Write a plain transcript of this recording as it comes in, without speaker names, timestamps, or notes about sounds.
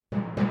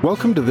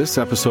Welcome to this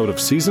episode of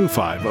Season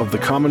 5 of The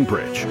Common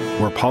Bridge,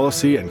 where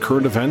policy and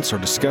current events are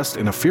discussed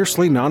in a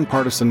fiercely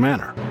nonpartisan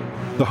manner.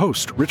 The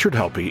host, Richard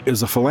Helppie,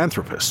 is a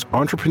philanthropist,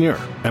 entrepreneur,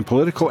 and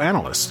political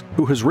analyst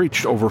who has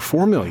reached over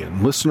 4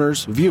 million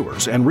listeners,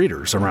 viewers, and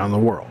readers around the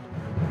world.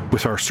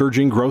 With our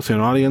surging growth in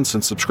audience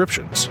and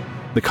subscriptions,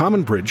 The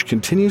Common Bridge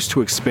continues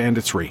to expand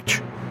its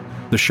reach.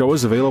 The show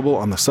is available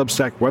on the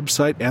Substack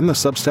website and the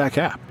Substack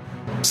app.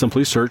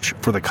 Simply search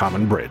for The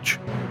Common Bridge.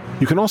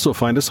 You can also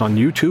find us on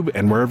YouTube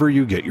and wherever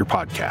you get your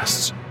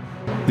podcasts.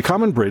 The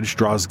Common Bridge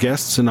draws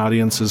guests and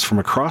audiences from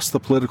across the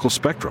political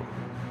spectrum,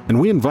 and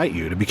we invite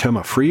you to become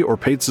a free or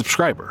paid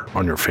subscriber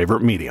on your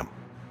favorite medium.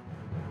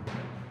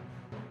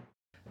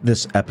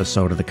 This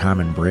episode of The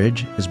Common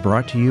Bridge is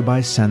brought to you by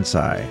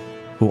Sensei,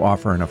 who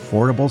offer an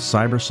affordable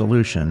cyber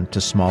solution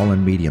to small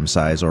and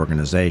medium-sized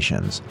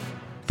organizations.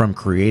 From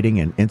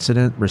creating an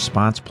incident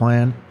response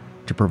plan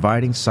to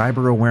providing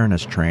cyber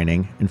awareness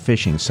training and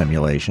phishing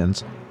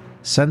simulations,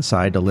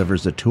 Sensei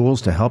delivers the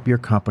tools to help your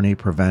company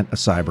prevent a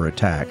cyber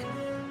attack.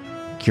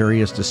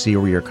 Curious to see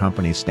where your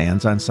company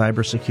stands on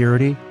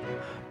cybersecurity?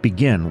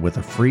 Begin with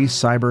a free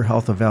cyber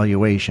health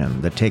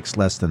evaluation that takes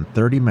less than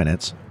 30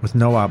 minutes with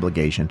no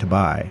obligation to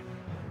buy.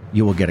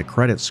 You will get a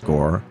credit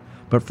score,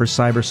 but for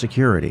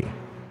cybersecurity.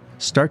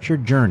 Start your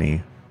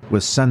journey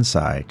with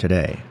Sensei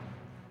today.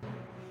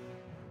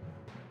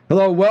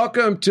 Hello,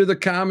 welcome to The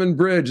Common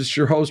Bridge. It's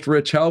your host,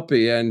 Rich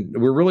Helppie, and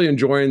we're really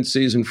enjoying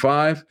Season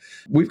 5.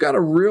 We've got a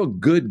real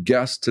good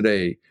guest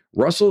today,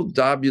 Russell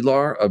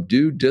Dobular of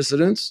Do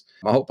Dissidence.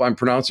 I hope I'm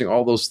pronouncing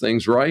all those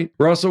things right.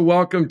 Russell,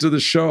 welcome to the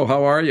show.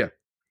 How are you?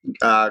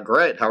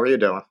 Great. How are you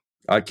doing?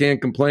 I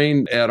can't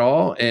complain at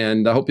all,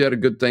 and I hope you had a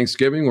good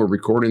Thanksgiving. We're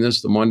recording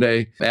this the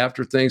Monday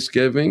after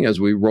Thanksgiving as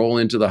we roll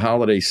into the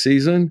holiday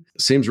season.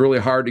 It seems really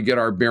hard to get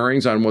our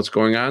bearings on what's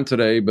going on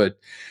today, but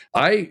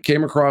I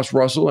came across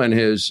Russell and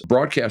his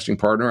broadcasting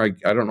partner.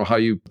 I don't know how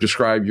you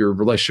describe your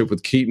relationship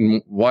with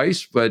Keaton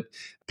Weiss, but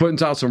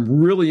putting out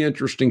some really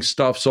interesting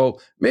stuff. So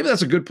maybe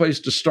that's a good place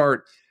to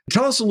start.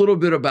 Tell us a little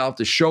bit about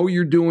the show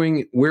you're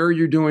doing, where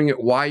you're doing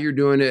it, why you're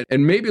doing it,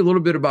 and maybe a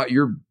little bit about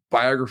your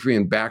biography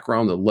and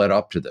background that led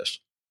up to this.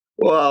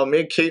 Well,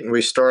 me and Keaton,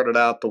 we started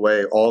out the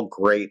way all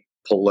great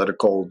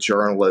political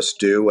journalists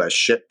do, as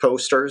shit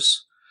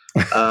posters.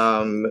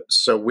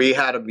 So we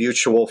had a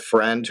mutual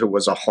friend who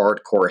was a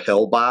hardcore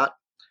Hillbot,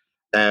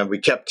 and we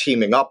kept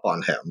teaming up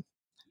on him.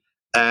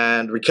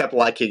 And we kept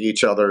liking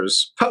each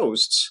other's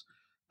posts.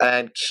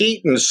 And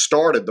Keaton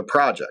started the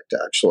project,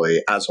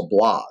 actually, as a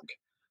blog.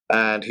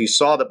 And he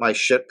saw that my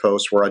shit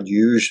posts were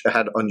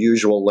had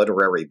unusual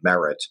literary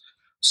merit.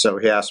 So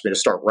he asked me to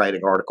start writing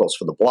articles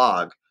for the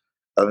blog.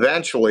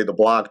 Eventually, the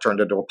blog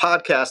turned into a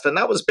podcast, and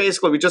that was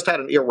basically, we just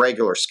had an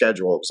irregular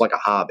schedule. It was like a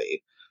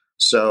hobby.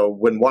 So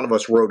when one of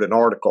us wrote an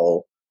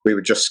article, we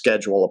would just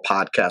schedule a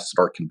podcast at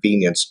our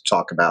convenience to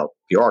talk about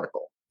the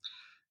article.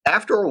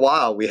 After a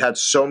while, we had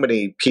so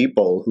many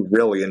people who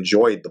really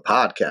enjoyed the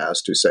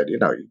podcast who said, you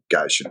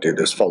guys should do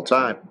this full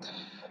time.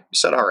 We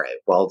said, all right,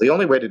 well, the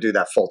only way to do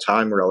that full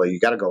time, really, you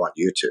got to go on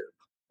YouTube.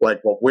 Like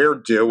what we're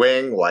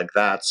doing, like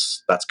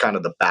that's kind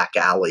of the back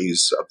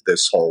alleys of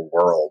this whole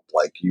world.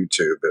 Like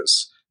YouTube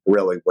is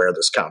really where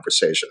this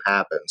conversation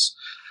happens.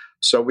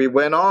 So we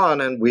went on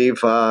and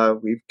we've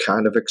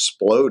kind of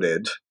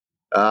exploded.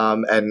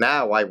 And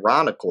now,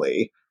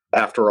 ironically,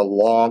 after a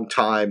long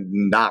time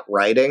not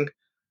writing,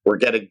 we're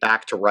getting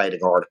back to writing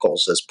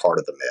articles as part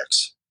of the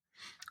mix.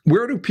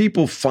 Where do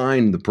people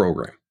find the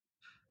program?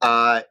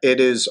 It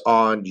is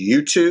on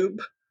YouTube.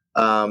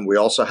 We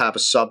also have a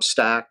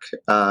Substack,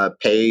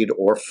 paid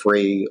or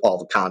free. All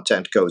the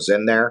content goes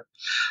in there.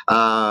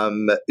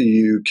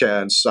 You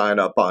can sign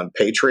up on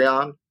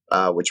Patreon,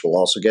 which will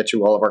also get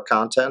you all of our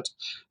content.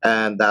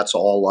 And that's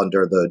all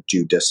under the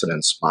Do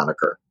Dissidence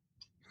moniker.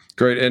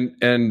 Great.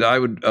 And I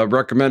would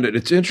recommend it.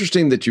 It's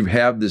interesting that you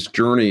have this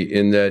journey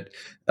in that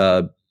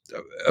a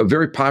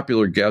very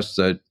popular guest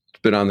that's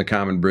been on The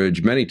Common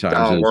Bridge many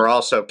times. We're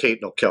also, Keaton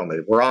will kill me,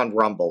 we're on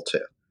Rumble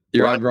too.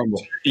 You're on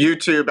Rumble.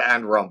 YouTube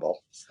and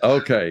Rumble.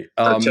 Okay.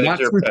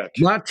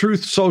 Not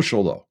Truth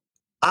Social, though.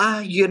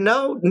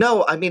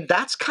 No. I mean,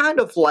 that's kind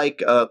of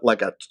like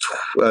another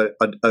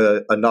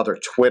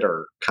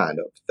Twitter kind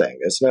of thing,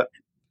 isn't it?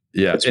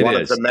 Yeah, it's one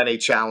of the many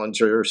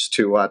challengers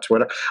to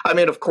Twitter. I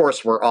mean, of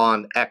course, we're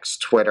on X,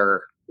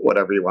 Twitter,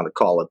 whatever you want to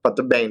call it, but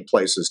the main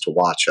places to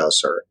watch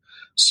us are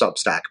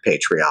Substack,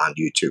 Patreon,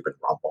 YouTube, and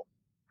Rumble.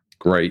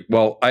 Great.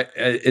 Well,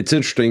 it's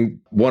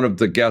interesting. One of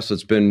the guests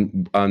that's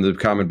been on The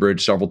Common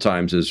Bridge several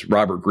times is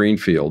Robert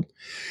Greenfield.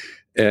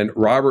 And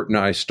Robert and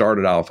I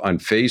started off on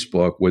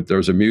Facebook there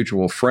was a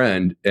mutual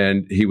friend,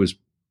 and he was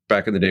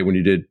back in the day when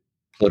you did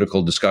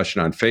political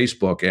discussion on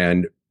Facebook,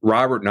 and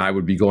Robert and I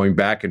would be going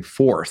back and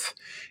forth.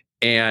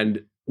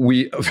 And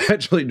we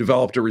eventually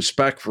developed a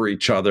respect for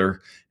each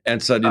other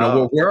and said,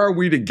 well, where are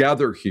we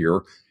together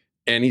here?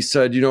 And he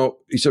said,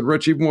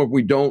 Rich, even when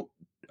we don't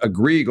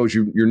agree, he goes,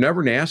 you're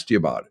never nasty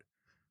about it.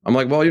 I'm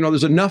like, well,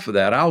 there's enough of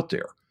that out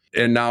there.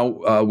 And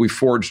now we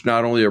forged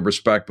not only a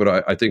respect,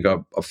 but I think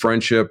a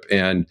friendship,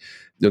 and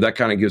that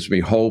kind of gives me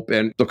hope.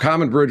 And the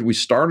Common Bridge, we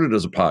started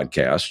as a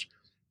podcast,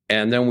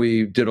 and then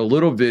we did a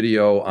little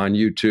video on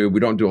YouTube. We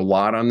don't do a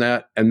lot on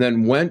that. And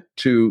then went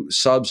to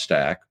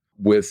Substack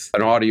with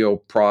an audio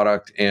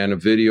product and a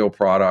video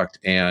product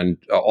and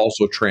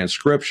also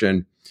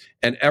transcription.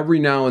 And every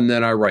now and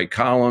then I write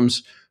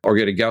columns or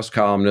get a guest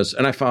columnist.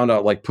 And I found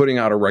out like putting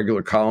out a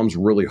regular column is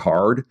really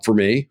hard for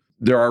me.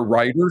 There are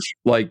writers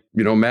like,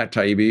 Matt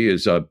Taibbi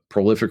is a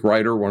prolific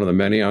writer, one of the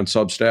many on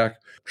Substack.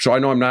 So I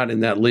know I'm not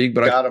in that league,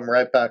 but got him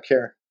right back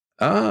here.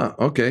 Ah,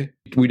 okay.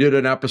 We did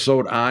an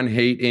episode on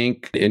Hate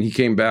Inc., and he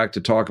came back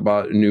to talk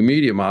about a new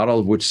media model,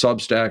 of which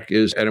Substack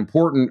is an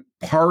important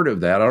part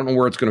of that. I don't know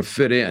where it's going to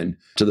fit in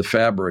to the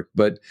fabric.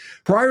 But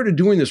prior to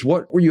doing this,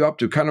 what were you up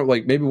to? Kind of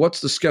like maybe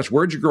what's the sketch?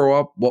 Where'd you grow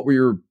up? What were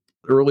your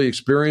early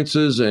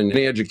experiences and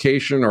any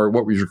education, or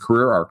what was your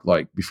career arc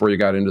like before you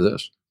got into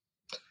this?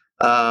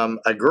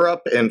 I grew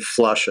up in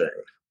Flushing.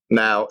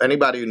 Now,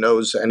 anybody who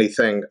knows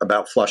anything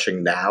about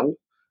Flushing now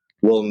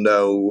will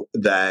know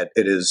that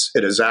it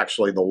is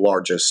actually the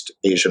largest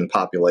Asian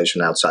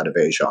population outside of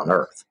Asia on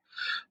Earth.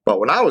 But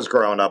when I was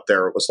growing up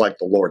there, it was like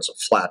the Lords of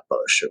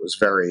Flatbush. It was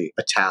very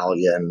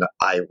Italian,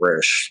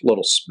 Irish,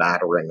 little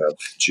smattering of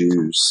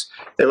Jews.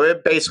 They were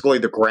basically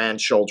the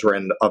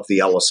grandchildren of the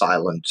Ellis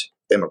Island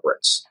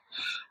immigrants.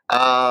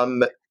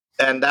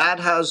 And that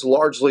has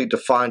largely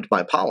defined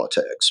my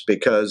politics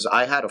because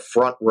I had a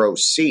front row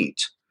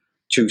seat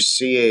to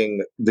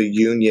seeing the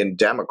Union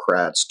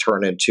Democrats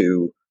turn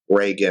into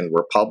Reagan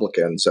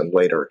Republicans and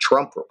later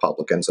Trump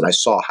Republicans. And I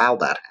saw how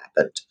that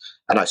happened,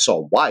 and I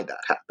saw why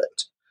that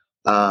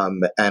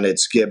happened. And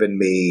it's given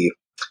me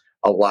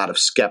a lot of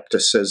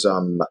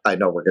skepticism. I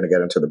know we're going to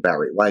get into the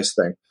Barry Weiss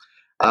thing.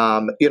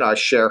 I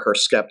share her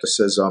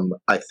skepticism,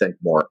 I think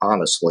more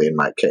honestly in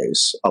my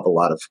case, of a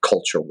lot of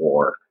culture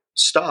war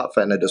stuff.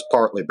 And it is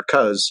partly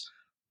because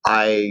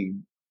I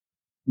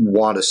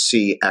want to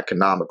see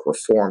economic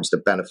reforms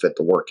that benefit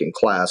the working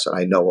class. And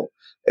I know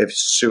as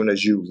soon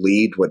as you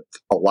lead with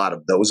a lot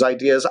of those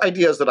ideas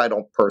that I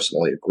don't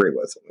personally agree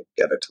with, and we'll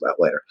get into that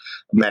later,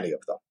 many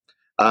of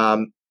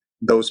them,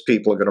 those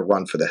people are going to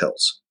run for the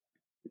hills.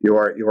 You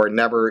are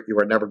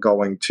never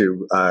going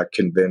to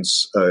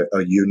convince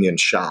a union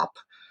shop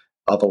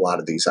of a lot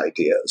of these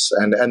ideas,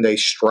 and they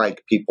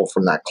strike people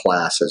from that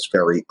class as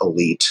very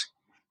elite,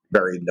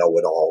 very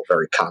know-it-all,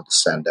 very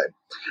condescending,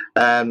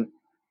 and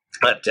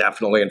that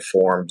definitely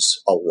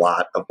informs a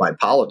lot of my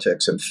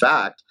politics. In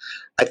fact,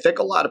 I think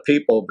a lot of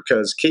people,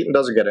 because Keaton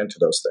doesn't get into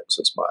those things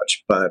as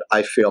much, but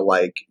I feel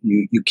like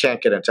you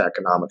can't get into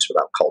economics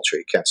without culture.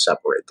 You can't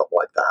separate them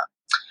like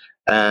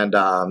that.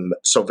 And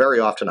so very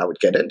often I would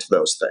get into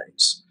those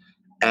things.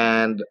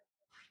 And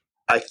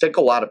I think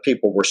a lot of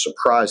people were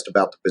surprised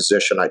about the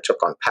position I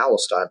took on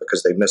Palestine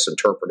because they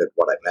misinterpreted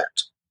what I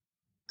meant.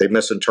 They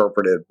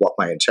misinterpreted what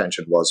my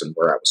intention was and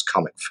where I was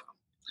coming from.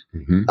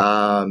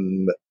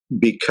 Mm-hmm.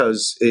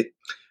 Because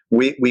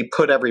we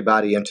put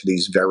everybody into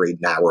these very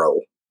narrow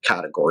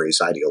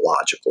categories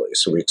ideologically.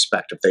 So we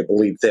expect if they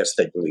believe this,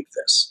 they believe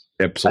this.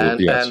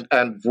 Absolutely.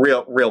 And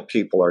real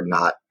people are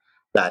not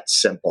that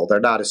simple. They're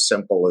not as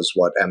simple as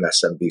what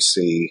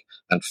MSNBC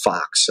and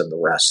Fox and the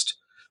rest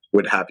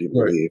would have you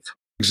believe.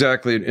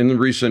 Exactly. In the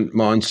recent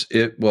months,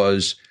 it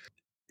was,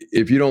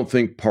 if you don't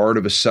think part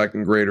of a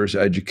second grader's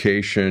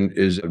education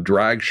is a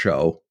drag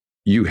show,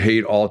 you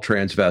hate all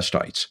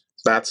transvestites.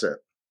 That's it.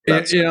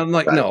 And I'm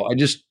like, no,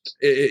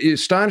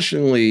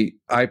 astonishingly,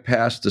 I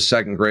passed the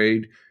second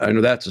grade. I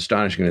know that's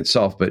astonishing in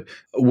itself, but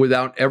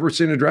without ever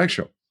seeing a drag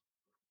show.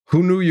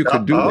 Who knew you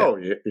could do that? Oh,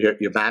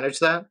 you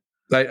managed that?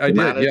 I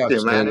did, yes.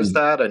 You managed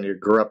that, and you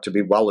grew up to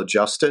be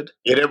well-adjusted?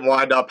 You didn't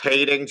wind up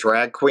hating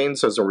drag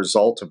queens as a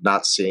result of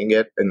not seeing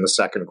it in the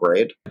second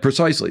grade?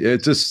 Precisely.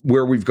 It's just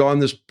where we've gone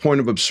this point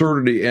of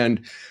absurdity.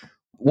 And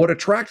what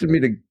attracted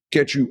me to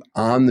get you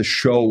on the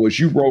show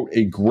was you wrote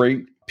a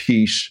great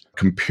piece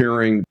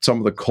comparing some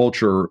of the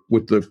culture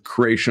with the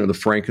creation of the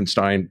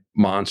Frankenstein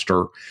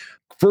monster.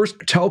 First,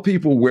 tell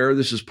people where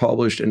this is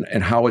published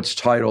and how it's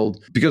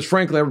titled, because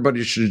frankly,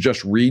 everybody should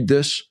just read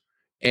this.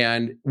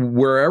 And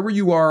wherever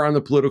you are on the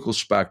political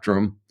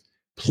spectrum,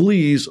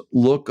 please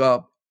look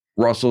up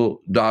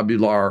Russell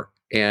Dobular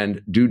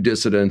and do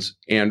dissidence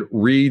and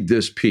read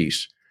this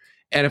piece.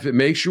 And if it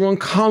makes you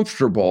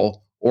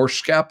uncomfortable or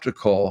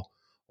skeptical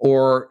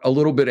or a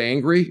little bit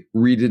angry,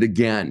 read it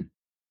again.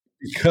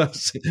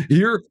 Because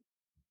you're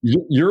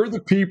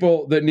the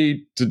people that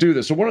need to do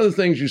this. So one of the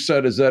things you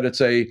said is that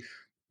it's an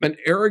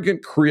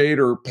arrogant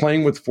creator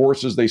playing with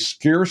forces they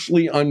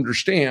scarcely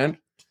understand,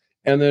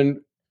 and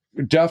then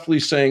definitely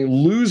saying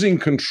losing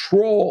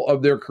control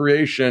of their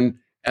creation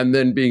and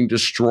then being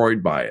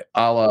destroyed by it,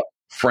 a la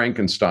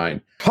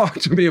Frankenstein. Talk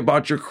to me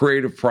about your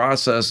creative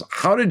process.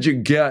 How did you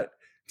get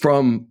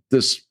from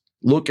this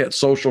look at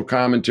social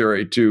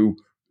commentary to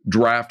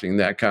drafting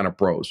that kind of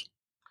prose?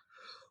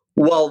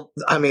 Well,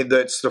 I mean,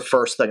 that's the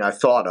first thing I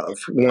thought of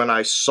when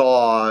I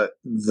saw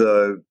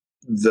the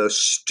the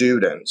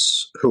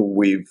students who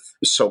we've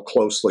so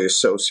closely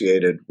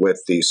associated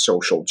with the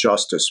social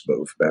justice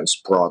movements,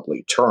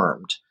 broadly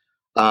termed,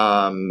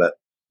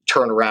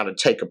 turn around and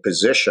take a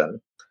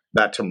position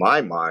that, to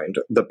my mind,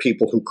 the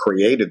people who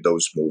created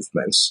those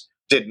movements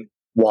didn't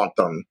want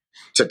them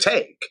to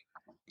take.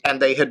 And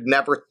they had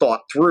never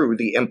thought through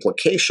the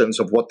implications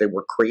of what they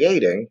were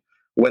creating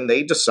when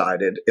they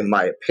decided, in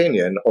my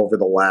opinion, over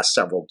the last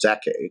several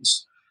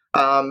decades.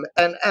 And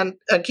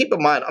keep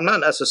in mind, I'm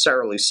not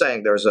necessarily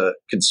saying there's a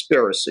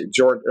conspiracy.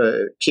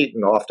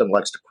 Keaton often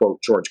likes to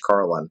quote George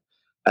Carlin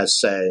as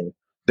saying,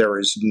 there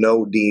is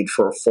no need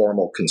for a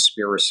formal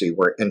conspiracy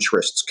where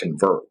interests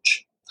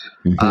converge.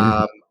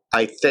 Mm-hmm.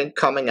 I think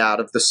coming out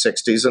of the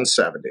 60s and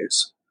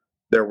 70s,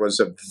 there was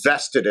a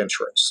vested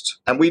interest,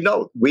 and we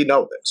know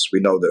this. We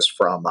know this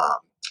from, I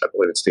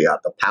believe it's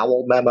the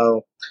Powell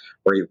memo,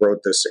 where he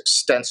wrote this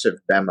extensive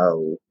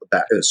memo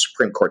that is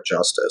Supreme Court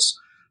justice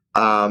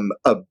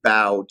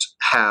about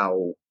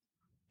how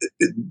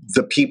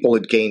the people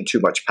had gained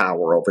too much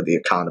power over the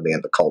economy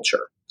and the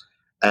culture,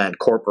 and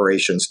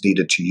corporations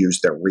needed to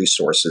use their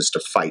resources to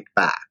fight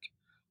back,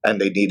 and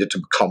they needed to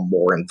become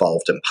more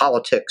involved in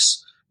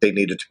politics. They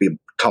needed to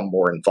become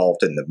more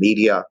involved in the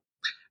media.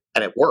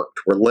 And it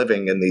worked. We're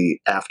living in the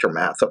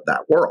aftermath of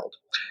that world.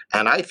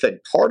 And I think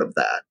part of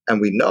that,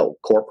 and we know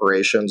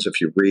corporations, if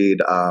you read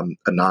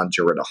Anand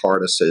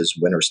Giridharadas'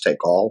 Winners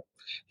Take All,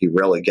 he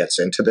really gets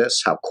into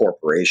this, how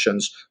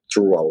corporations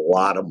threw a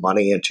lot of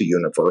money into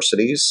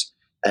universities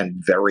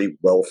and very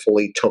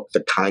willfully took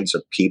the kinds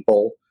of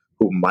people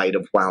who might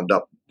have wound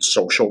up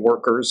social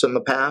workers in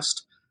the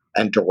past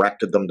and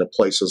directed them to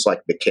places like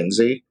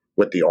McKinsey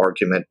with the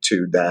argument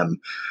to them,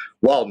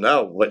 well,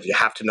 no, you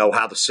have to know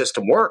how the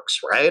system works,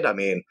 right? I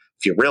mean,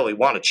 if you really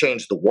want to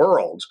change the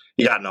world,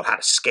 you got to know how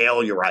to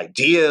scale your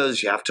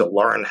ideas. You have to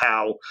learn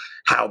how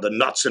the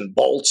nuts and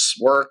bolts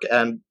work.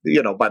 And,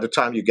 by the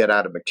time you get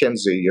out of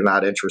McKinsey, you're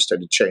not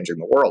interested in changing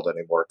the world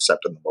anymore,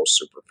 except in the most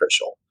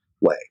superficial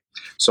way.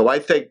 So I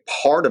think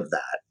part of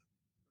that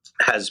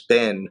has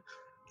been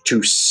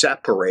to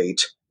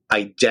separate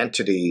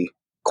identity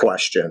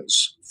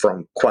questions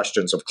from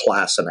questions of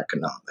class and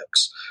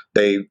economics.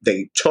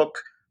 They took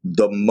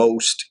the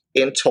most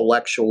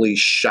intellectually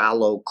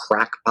shallow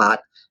crackpot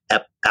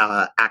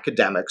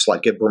academics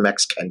like Ibram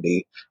X.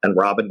 Kendi and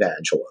Robin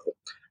DiAngelo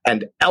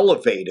and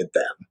elevated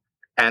them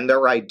and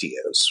their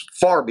ideas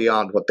far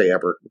beyond what they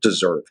ever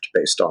deserved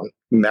based on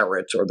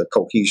merit or the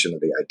cohesion of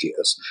the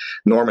ideas.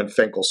 Norman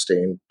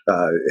Finkelstein,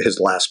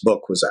 his last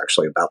book was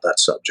actually about that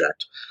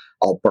subject.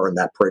 I'll burn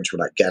that bridge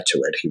when I get to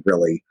it. He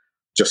really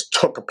just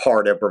took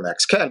apart Ibram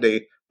X.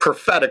 Kendi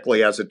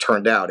prophetically, as it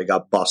turned out. He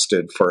got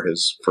busted for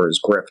his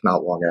grift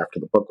not long after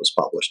the book was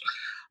published.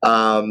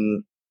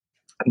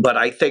 But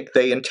I think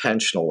they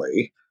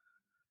intentionally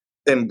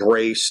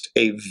embraced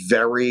a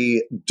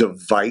very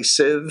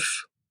divisive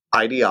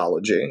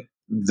ideology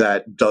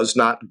that does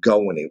not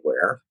go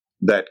anywhere,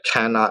 that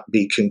cannot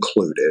be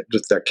concluded,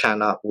 that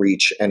cannot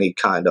reach any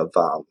kind of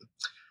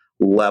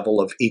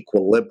level of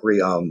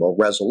equilibrium or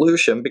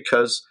resolution,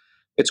 because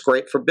it's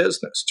great for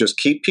business. Just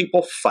keep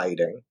people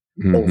fighting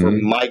over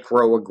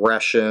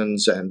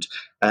microaggressions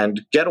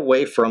and get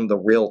away from the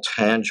real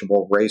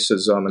tangible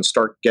racism and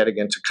start getting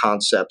into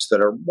concepts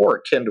that are more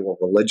akin to a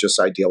religious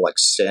idea like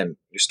sin.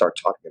 You start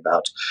talking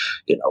about,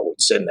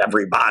 it's in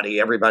everybody,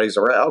 everybody's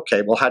around.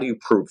 Okay, well, how do you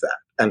prove that?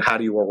 And how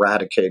do you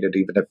eradicate it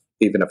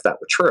even if that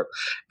were true?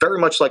 Very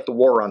much like the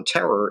war on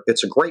terror,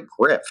 it's a great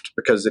grift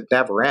because it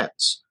never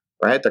ends,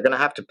 right? They're going to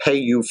have to pay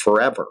you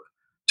forever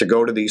to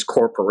go to these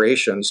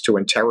corporations to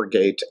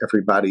interrogate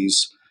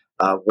everybody's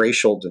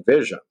racial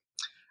division.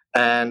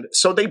 And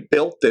so they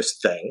built this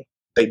thing.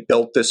 They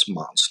built this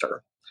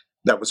monster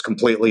that was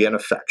completely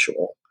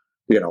ineffectual,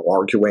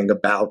 arguing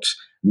about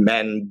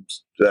men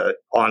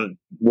on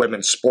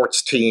women's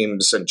sports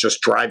teams and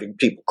just driving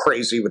people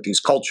crazy with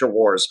these culture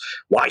wars.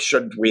 Why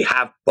shouldn't we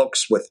have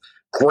books with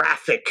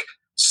graphic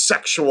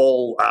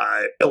sexual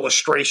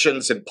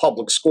illustrations in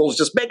public schools?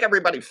 Just make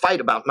everybody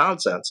fight about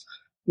nonsense.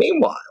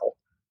 Meanwhile,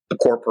 the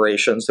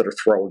corporations that are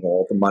throwing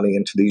all the money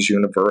into these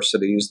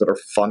universities, that are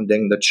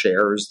funding the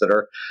chairs, that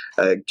are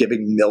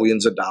giving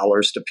millions of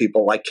dollars to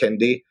people like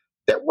Kendi,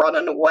 they're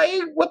running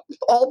away with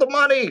all the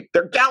money.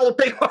 They're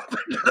galloping off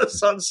into the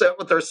sunset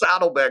with their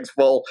saddlebags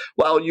full,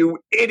 while you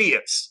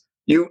idiots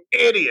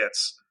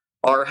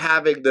are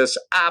having this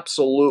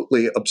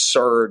absolutely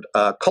absurd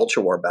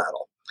culture war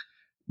battle.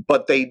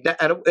 But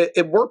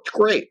it worked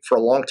great for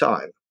a long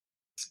time.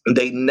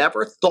 They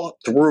never thought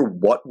through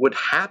what would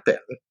happen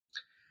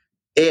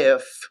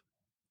if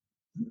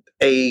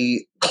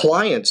a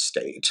client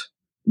state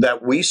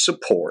that we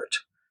support,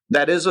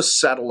 that is a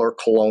settler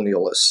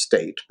colonialist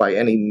state by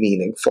any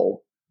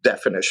meaningful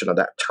definition of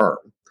that term,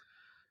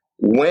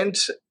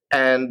 went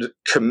and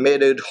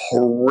committed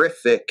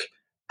horrific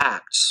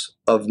acts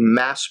of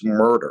mass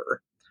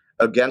murder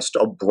against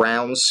a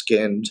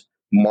brown-skinned,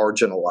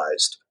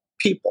 marginalized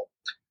people.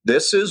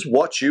 This is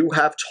what you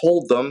have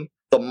told them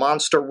the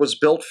monster was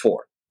built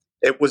for.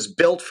 It was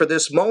built for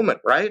this moment,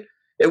 right?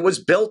 It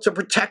was built to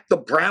protect the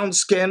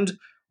brown-skinned,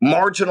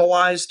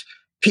 marginalized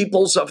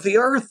peoples of the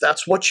earth.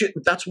 That's what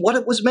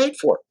it was made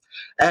for.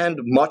 And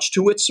much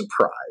to its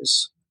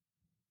surprise,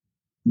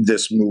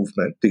 this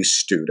movement, these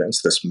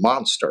students, this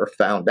monster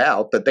found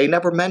out that they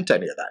never meant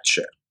any of that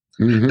shit.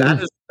 Mm-hmm.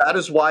 That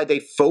is why they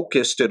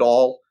focused it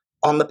all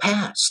on the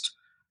past,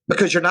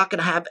 because you're not going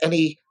to have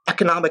any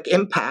economic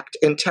impact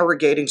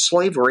interrogating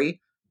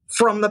slavery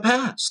from the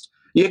past.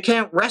 You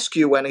can't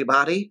rescue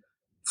anybody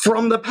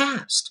from the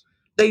past.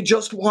 They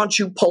just want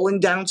you pulling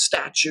down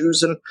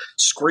statues and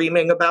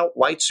screaming about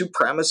white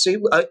supremacy.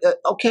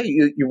 Okay,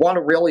 you want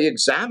to really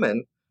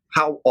examine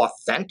how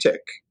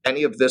authentic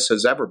any of this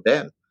has ever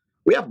been.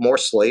 We have more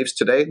slaves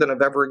today than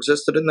have ever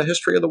existed in the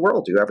history of the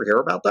world. Do you ever hear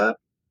about that?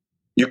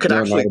 You can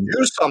actually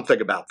do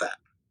something about that.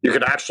 You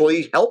can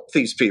actually help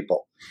these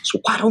people. So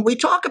why don't we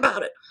talk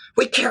about it?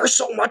 We care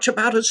so much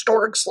about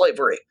historic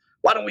slavery.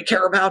 Why don't we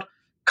care about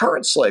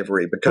current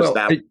slavery? Because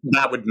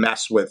that would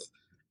mess with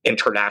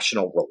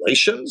international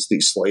relations.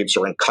 These slaves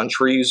are in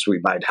countries we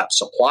might have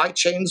supply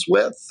chains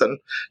with, and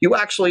you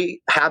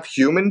actually have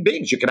human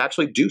beings. You can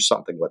actually do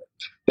something with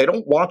it. They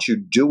don't want you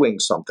doing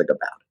something about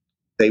it.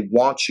 They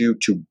want you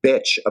to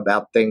bitch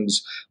about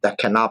things that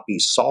cannot be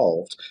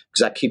solved,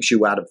 because that keeps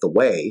you out of the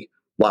way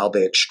while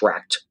they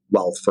extract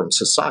wealth from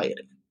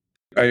society.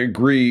 I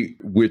agree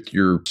with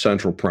your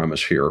central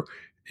premise here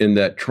in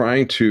that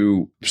trying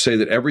to say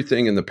that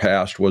everything in the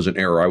past was an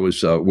error. I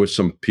was with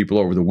some people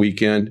over the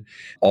weekend,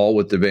 all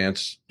with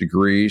advanced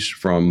degrees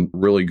from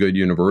really good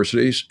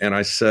universities. And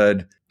I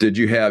said, did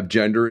you have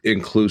gender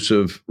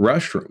inclusive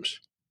restrooms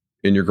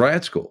in your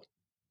grad school?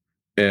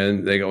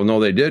 And they go, no,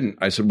 they didn't.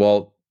 I said,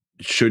 well,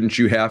 shouldn't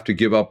you have to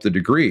give up the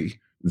degree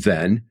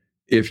then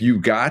if you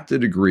got the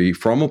degree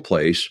from a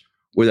place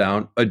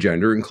without a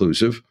gender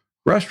inclusive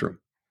restroom?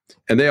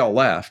 And they all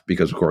laughed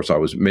because, of course, I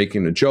was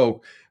making a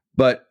joke.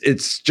 But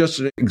it's just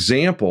an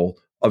example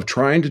of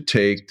trying to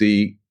take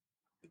the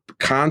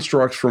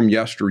constructs from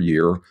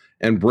yesteryear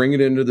and bring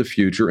it into the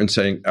future and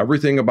saying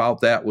everything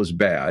about that was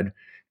bad.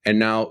 And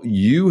now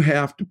you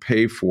have to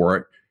pay for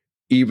it,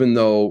 even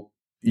though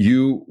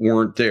you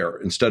weren't there,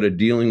 instead of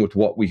dealing with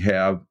what we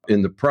have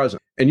in the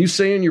present. And you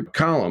say in your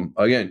column,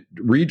 again,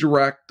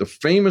 redirect the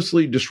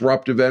famously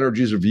disruptive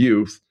energies of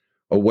youth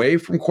away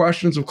from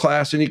questions of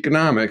class and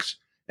economics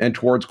and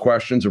towards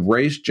questions of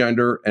race,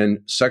 gender, and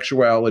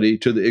sexuality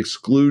to the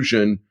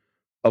exclusion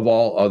of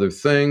all other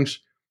things.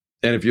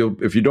 And if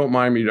you don't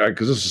mind me,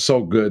 because this is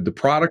so good, the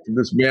product of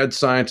this mad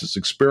scientist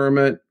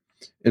experiment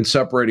in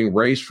separating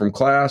race from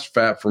class,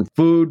 fat from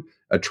food,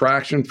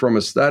 attraction from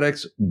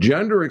aesthetics,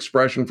 gender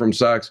expression from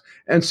sex,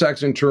 and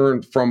sex in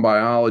turn from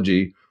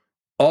biology,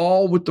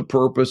 all with the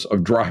purpose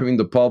of driving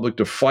the public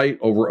to fight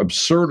over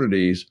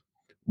absurdities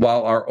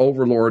while our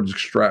overlords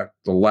extract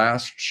the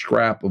last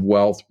scrap of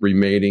wealth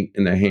remaining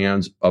in the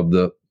hands of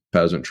the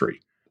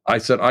peasantry. I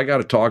said, I got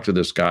to talk to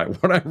this guy.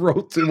 When I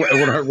read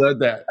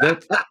that,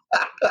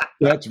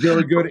 that's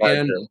very good.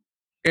 And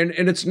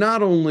it's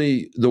not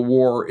only the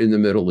war in the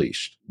Middle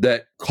East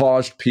that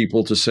caused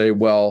people to say,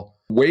 well,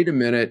 wait a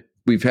minute,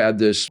 we've had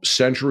this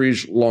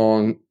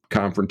centuries-long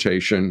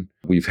confrontation.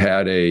 We've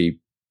had a,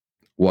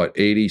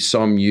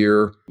 80-some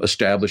year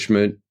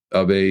establishment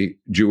of a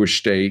Jewish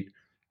state,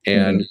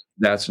 and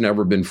that's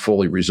never been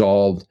fully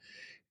resolved.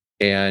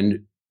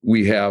 And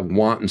we have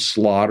wanton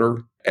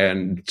slaughter,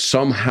 and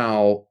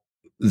somehow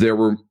there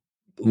were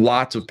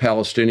lots of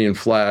Palestinian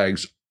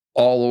flags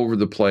all over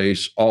the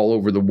place, all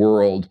over the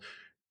world,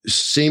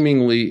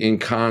 seemingly in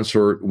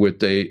concert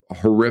with a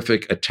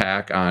horrific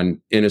attack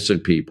on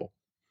innocent people.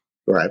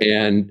 Right.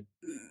 And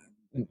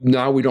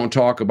now we don't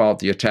talk about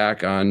the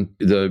attack on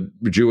the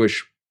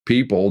Jewish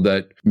people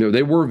that,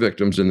 they were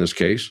victims in this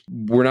case.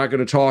 We're not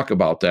going to talk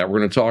about that. We're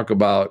going to talk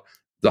about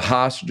the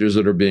hostages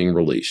that are being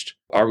released.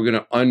 Are we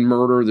going to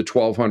unmurder the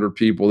 1,200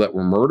 people that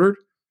were murdered?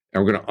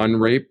 And we're going to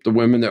unrape the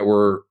women that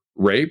were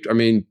raped? I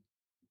mean,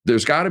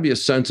 there's got to be a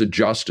sense of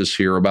justice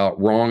here about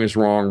wrong is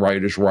wrong,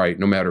 right is right,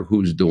 no matter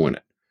who's doing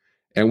it.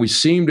 And we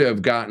seem to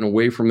have gotten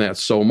away from that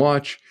so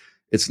much.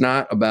 It's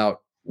not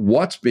about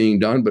what's being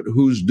done, but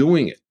who's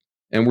doing it.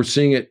 And we're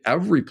seeing it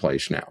every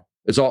place now.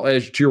 It's all,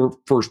 as to your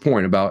first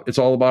point about, it's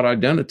all about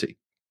identity.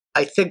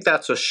 I think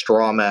that's a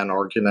straw man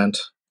argument.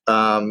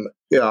 I'm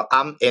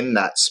in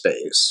that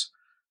space,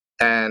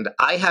 and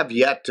I have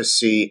yet to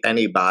see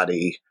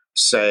anybody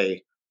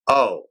say,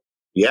 oh,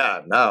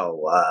 yeah,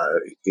 no,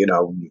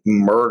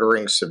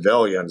 murdering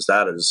civilians,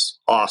 that is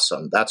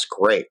awesome. That's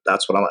great.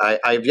 That's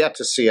what I've yet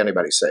to see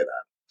anybody say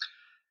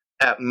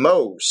that. At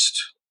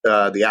most,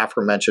 the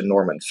aforementioned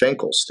Norman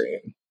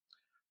Finkelstein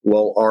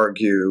will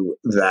argue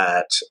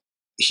that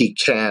he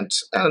can't,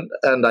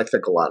 and I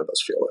think a lot of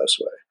us feel this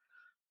way.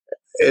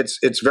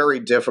 It's very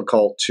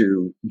difficult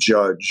to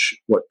judge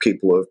what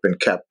people who have been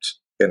kept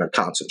in a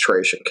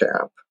concentration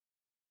camp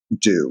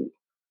do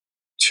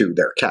to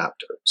their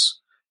captors.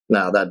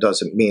 Now, that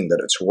doesn't mean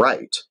that it's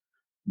right,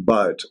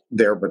 but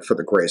for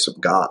the grace of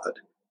God.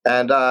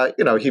 And,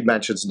 he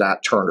mentions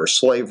Nat Turner's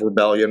slave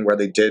rebellion, where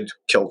they did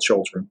kill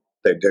children.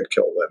 They did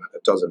kill women.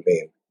 It doesn't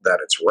mean that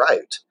it's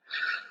right.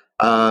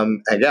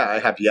 And yeah, I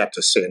have yet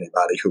to see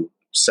anybody who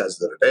says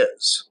that it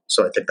is.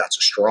 So I think that's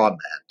a straw man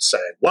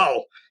saying,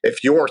 well,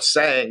 if you're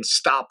saying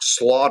stop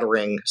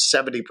slaughtering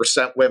 70%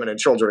 women and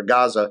children in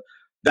Gaza,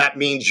 that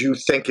means you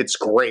think it's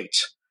great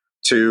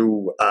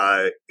to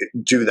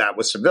do that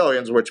with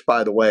civilians, which,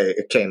 by the way,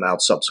 it came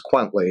out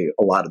subsequently.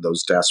 A lot of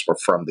those deaths were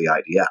from the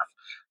IDF.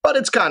 But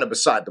it's kind of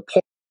beside the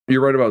point.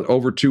 You're right about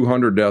over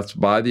 200 deaths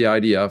by the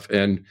IDF.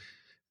 And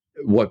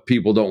what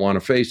people don't want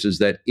to face is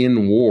that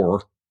in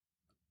war,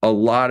 a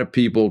lot of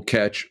people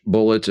catch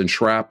bullets and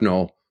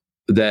shrapnel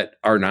that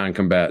are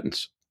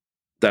non-combatants.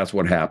 That's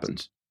what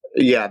happens.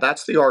 Yeah,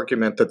 that's the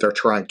argument that they're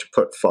trying to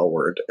put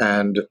forward.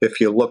 And if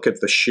you look at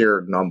the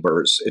sheer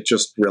numbers, it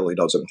just really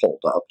doesn't hold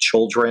up.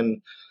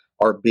 Children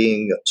are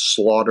being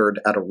slaughtered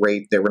at a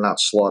rate they were not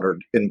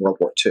slaughtered in World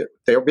War II.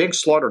 They are being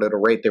slaughtered at a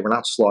rate they were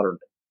not slaughtered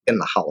in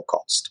the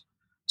Holocaust.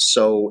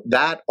 So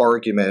that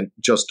argument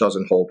just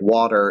doesn't hold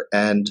water.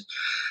 And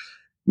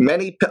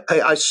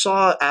I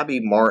saw Abby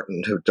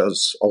Martin, who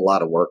does a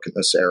lot of work in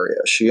this area.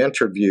 She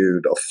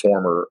interviewed a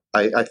former,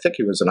 I think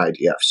he was an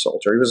IDF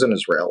soldier. He was an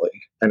Israeli.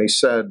 And he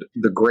said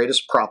the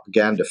greatest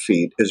propaganda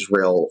feat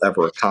Israel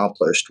ever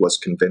accomplished was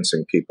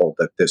convincing people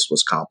that this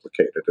was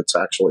complicated. It's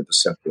actually the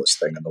simplest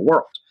thing in the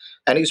world.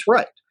 And he's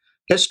right.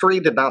 History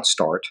did not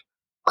start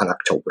on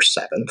October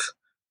 7th,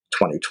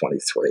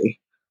 2023.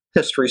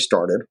 History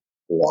started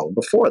long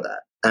before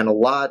that. And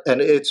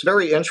it's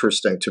very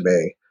interesting to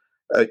me.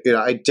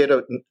 I did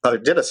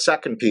a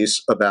second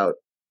piece about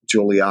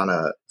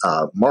Juliana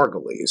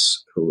Margulies,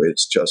 who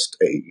is just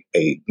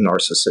a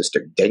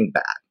narcissistic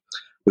dingbat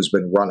who's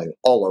been running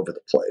all over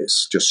the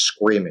place, just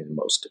screaming the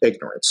most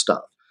ignorant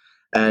stuff.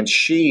 And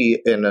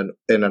she, in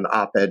an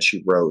op-ed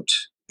she wrote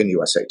in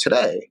USA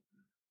Today,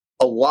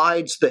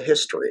 elides the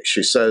history.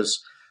 She says,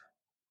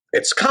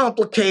 it's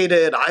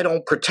complicated. I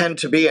don't pretend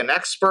to be an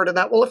expert in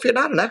that. Well, if you're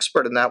not an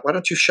expert in that, why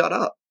don't you shut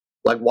up?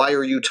 Like, why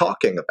are you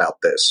talking about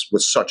this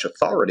with such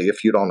authority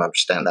if you don't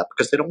understand that?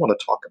 Because they don't want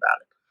to talk about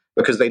it.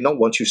 Because they know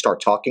once you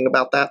start talking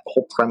about that, the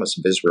whole premise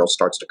of Israel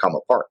starts to come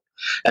apart.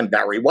 And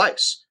Barry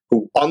Weiss,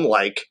 who,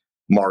 unlike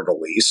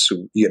Margulies,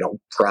 who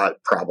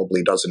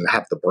probably doesn't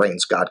have the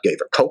brains God gave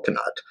a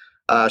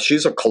coconut,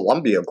 she's a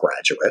Columbia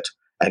graduate,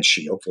 and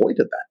she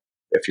avoided that.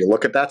 If you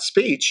look at that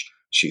speech,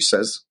 she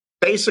says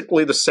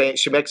basically the same.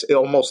 She makes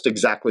almost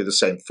exactly the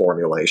same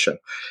formulation.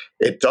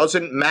 It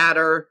doesn't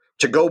matter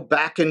to go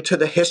back into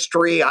the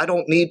history. I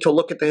don't need to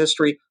look at the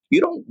history.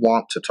 You don't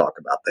want to talk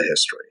about the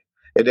history.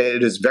 It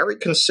is very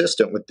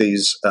consistent with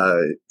these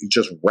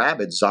just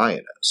rabid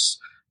Zionists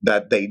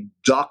that they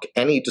duck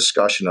any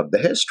discussion of the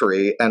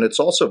history. And it's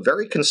also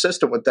very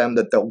consistent with them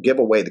that they'll give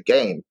away the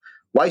game.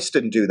 Weiss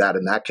didn't do that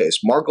in that case.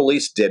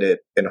 Margulies did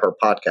it in her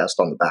podcast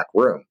on the Back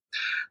Room.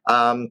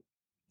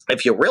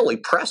 If you really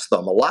press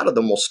them, a lot of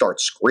them will start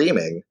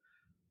screaming,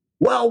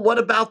 well, what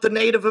about the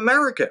Native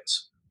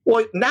Americans?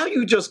 Well, now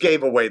you just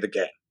gave away the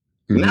game.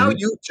 Mm-hmm. Now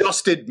you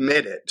just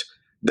admitted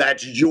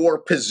that your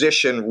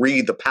position,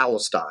 re the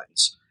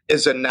Palestinians,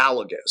 is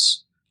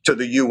analogous to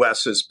the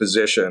U.S.'s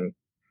position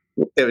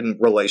in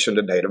relation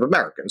to Native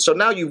Americans. So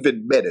now you've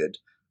admitted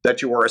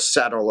that you are a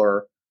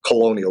settler,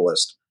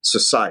 colonialist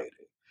society.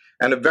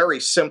 And a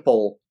very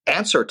simple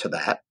answer to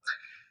that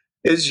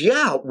is,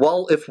 yeah,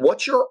 well, if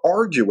what you're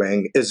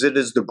arguing is it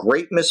is the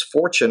great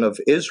misfortune of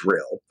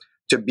Israel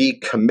to be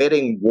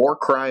committing war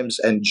crimes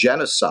and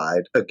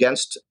genocide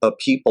against a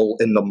people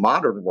in the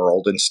modern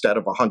world instead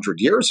of 100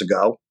 years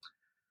ago,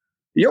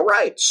 you're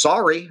right.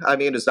 Sorry. I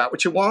mean, is that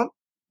what you want?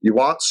 You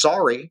want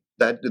sorry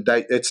that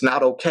it's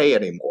not okay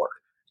anymore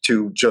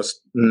to just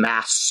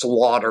mass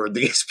slaughter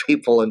these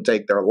people and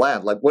take their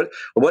land. Like, what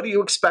do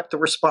you expect the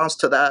response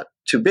to that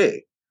to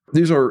be?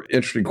 These are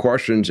interesting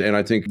questions, and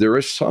I think there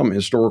is some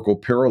historical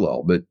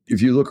parallel. But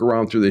if you look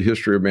around through the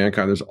history of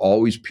mankind, there's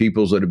always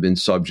peoples that have been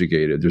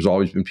subjugated. There's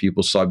always been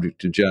people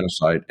subject to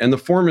genocide, and the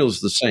formula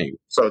is the same.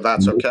 So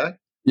that's okay?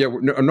 Yeah,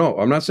 no,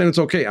 I'm not saying it's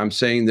okay. I'm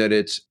saying that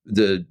it's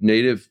the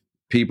native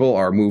people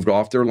are moved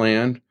off their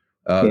land.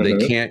 They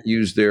can't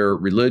use their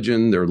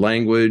religion, their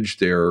language,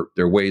 their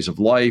ways of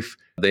life.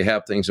 They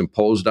have things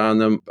imposed on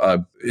them.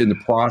 In the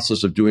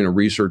process of doing a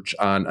research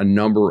on a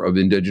number of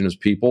indigenous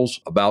peoples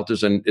about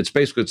this, and it's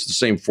the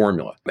same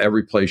formula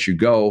every place you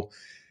go.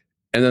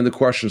 And then the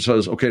question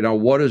says, okay, now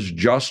what does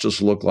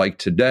justice look like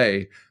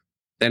today?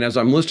 And as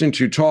I'm listening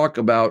to you talk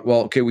about,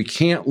 well, okay, we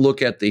can't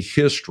look at the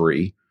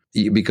history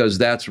because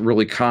that's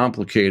really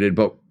complicated.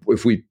 But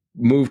if we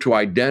move to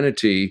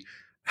identity,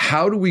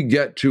 how do we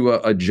get to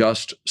a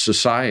just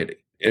society?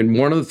 And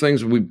one of the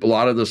things a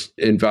lot of this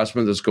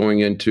investment that's going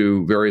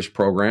into various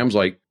programs,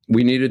 like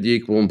we needed the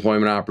equal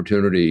employment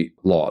opportunity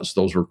laws.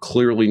 Those were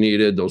clearly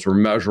needed. Those were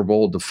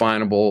measurable,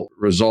 definable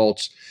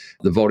results.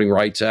 The Voting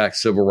Rights Act,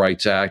 Civil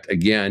Rights Act,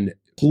 again,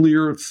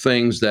 clear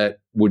things that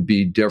would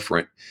be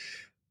different.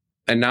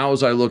 And now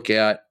as I look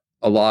at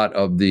a lot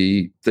of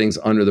the things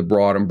under the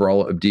broad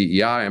umbrella of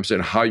DEI, I'm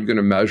saying, how are you going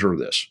to measure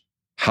this?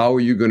 How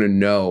are you going to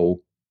know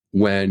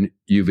when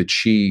you've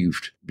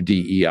achieved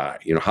DEI?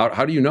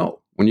 How do you know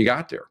when you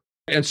got there?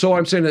 And so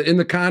I'm saying that in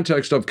the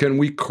context of, can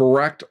we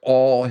correct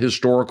all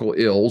historical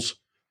ills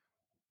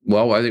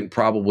Well, I think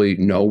probably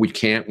no, we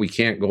can't. We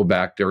can't go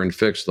back there and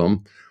fix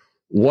them.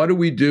 What do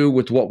we do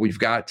with what we've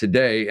got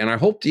today? And I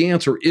hope the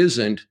answer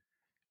isn't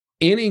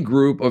any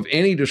group of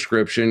any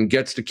description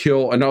gets to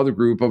kill another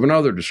group of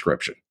another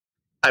description.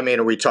 I mean,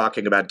 are we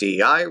talking about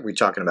DEI? Are we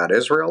talking about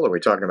Israel? Are we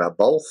talking about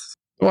both?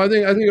 Well, I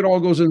think it all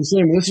goes in the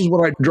same. This is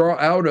what I draw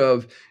out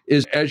of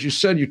is, as you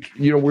said,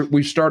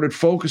 we started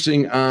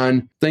focusing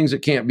on things that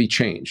can't be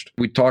changed.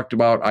 We talked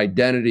about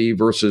identity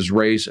versus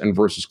race and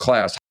versus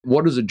class.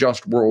 What does a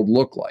just world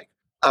look like?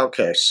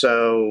 Okay,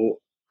 so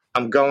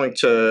I'm going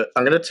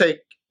to take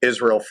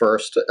Israel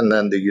first and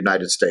then the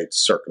United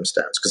States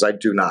circumstance, because I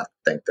do not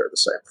think they're the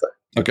same thing.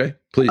 Okay,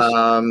 please.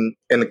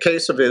 In the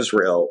case of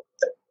Israel,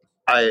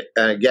 I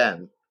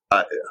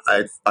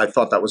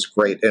thought that was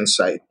great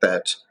insight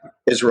that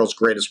Israel's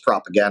greatest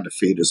propaganda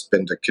feat has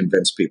been to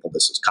convince people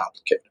this is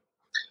complicated.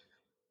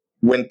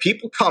 When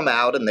people come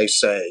out and they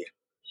say,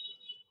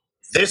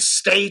 this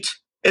state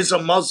is a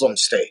Muslim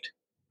state,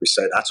 we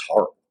say that's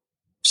horrible.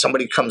 If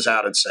somebody comes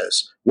out and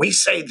says, we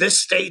say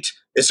this state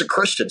is a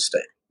Christian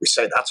state, we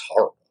say that's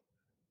horrible.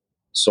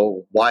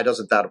 So why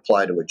doesn't that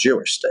apply to a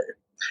Jewish state?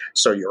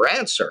 So your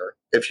answer,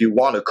 if you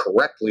want to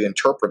correctly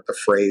interpret the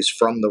phrase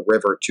from the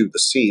river to the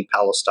sea,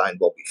 Palestine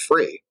will be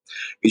free,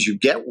 is you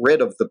get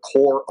rid of the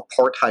core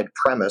apartheid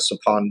premise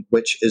upon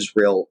which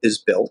Israel is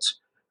built.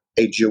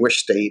 A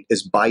Jewish state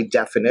is by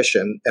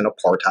definition an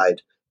apartheid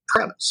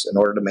premise. In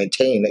order to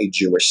maintain a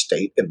Jewish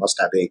state, it must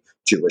have a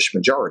Jewish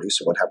majority.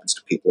 So what happens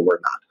to people who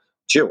are not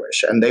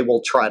Jewish? And they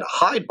will try to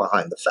hide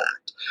behind the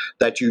fact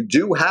that you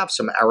do have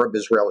some Arab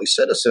Israeli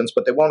citizens,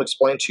 but they won't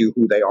explain to you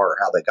who they are or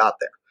how they got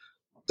there.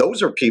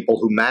 Those are people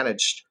who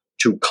managed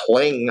to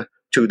cling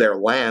to their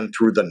land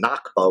through the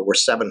Nakba, where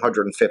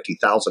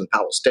 750,000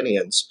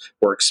 Palestinians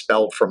were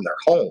expelled from their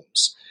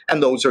homes.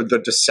 And those are the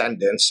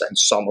descendants and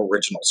some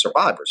original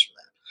survivors from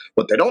that.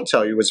 What they don't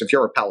tell you is if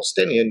you're a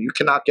Palestinian, you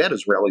cannot get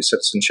Israeli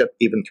citizenship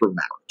even through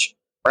marriage,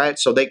 right?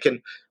 So they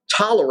can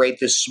tolerate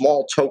this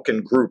small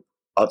token group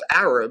of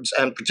Arabs,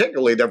 and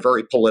particularly they're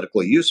very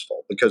politically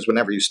useful, because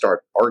whenever you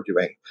start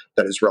arguing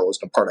that Israel is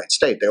an apartheid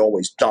state, they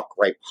always duck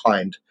right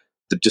behind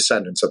the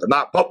descendants of the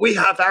Nakba. But we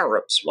have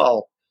Arabs.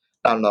 Well,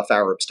 not enough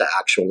Arabs to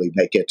actually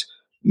make it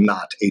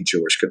not a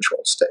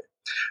Jewish-controlled state.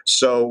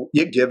 So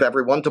you give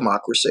everyone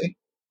democracy.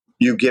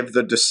 You give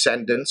the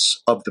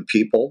descendants of the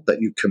people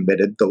that you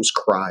committed those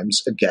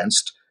crimes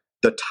against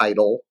the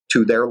title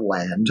to their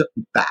land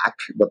back,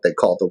 what they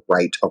call the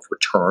right of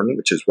return,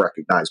 which is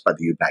recognized by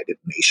the United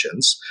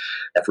Nations.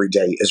 Every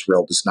day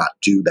Israel does not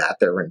do that.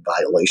 They're in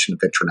violation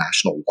of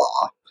international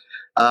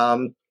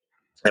law.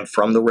 And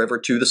from the river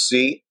to the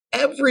sea,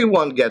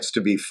 everyone gets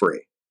to be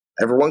free.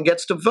 Everyone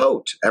gets to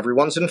vote.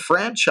 Everyone's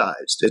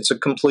enfranchised. It's a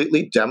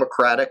completely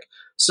democratic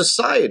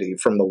society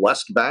from the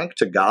West Bank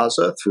to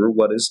Gaza through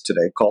what is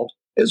today called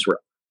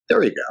Israel.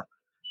 There you go.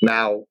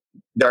 Now,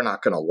 they're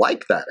not going to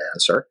like that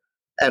answer.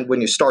 And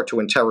when you start to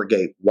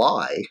interrogate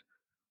why,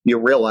 you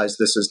realize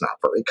this is not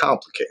very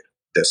complicated.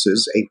 This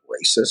is a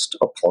racist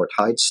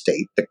apartheid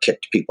state that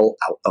kicked people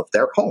out of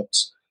their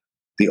homes.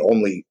 The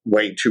only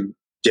way to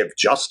give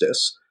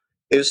justice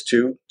is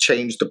to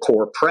change the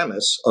core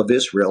premise of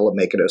Israel and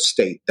make it a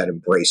state that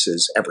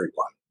embraces everyone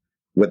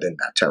within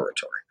that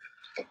territory.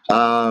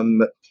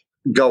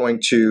 Going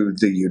to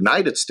the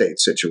United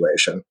States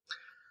situation,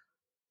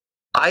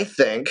 I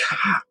think,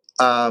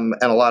 and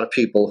a lot of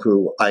people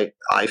who I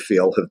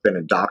feel have been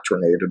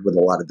indoctrinated with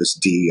a lot of this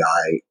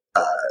DEI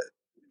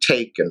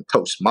take and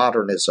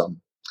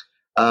postmodernism,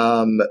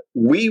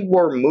 we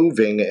were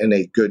moving in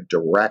a good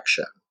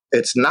direction.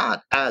 It's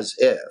not as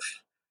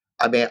if,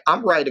 I mean,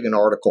 I'm writing an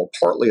article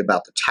partly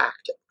about the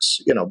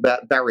tactics. You know,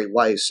 Barry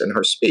Weiss, in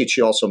her speech,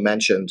 she also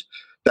mentioned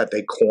that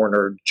they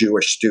cornered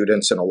Jewish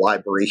students in a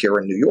library here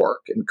in New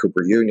York, in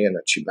Cooper Union,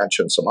 and she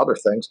mentioned some other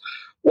things.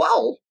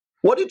 Well,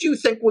 what did you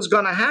think was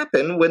going to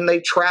happen when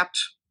they trapped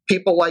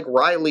people like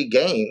Riley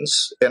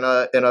Gaines in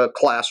a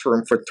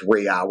classroom for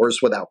 3 hours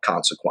without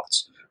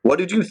consequence? What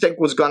did you think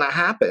was going to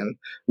happen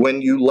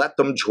when you let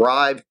them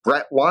drive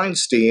Brett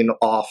Weinstein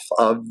off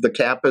of the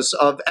campus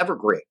of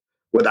Evergreen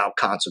without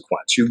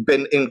consequence? You've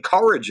been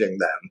encouraging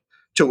them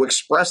to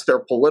express their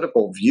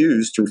political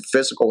views through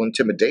physical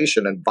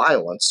intimidation and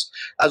violence,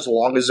 as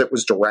long as it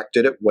was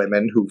directed at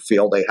women who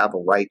feel they have a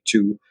right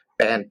to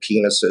ban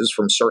penises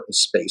from certain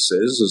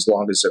spaces, as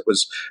long as it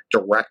was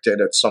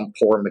directed at some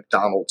poor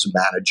McDonald's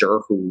manager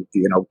who,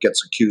 you know,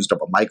 gets accused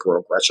of a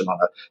microaggression on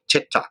a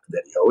TikTok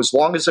video, as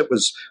long as it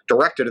was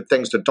directed at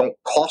things that don't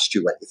cost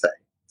you anything,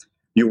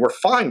 you were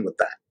fine with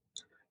that.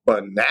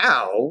 But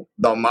now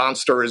the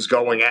monster is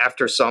going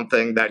after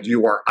something that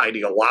you are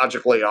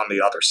ideologically on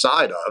the other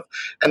side of,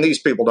 and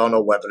these people don't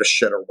know whether to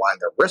shit or wind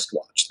their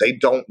wristwatch. They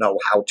don't know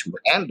how to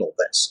handle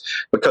this,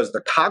 because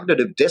the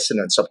cognitive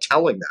dissonance of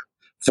telling them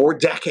for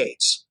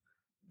decades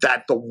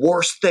that the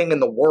worst thing in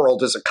the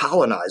world is a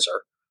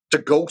colonizer, to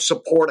go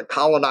support a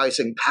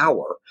colonizing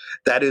power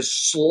that is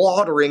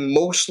slaughtering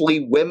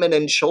mostly women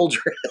and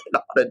children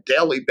on a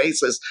daily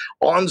basis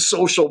on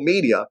social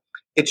media.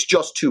 It's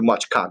just too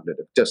much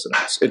cognitive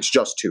dissonance. It's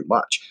just too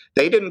much.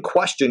 They didn't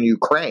question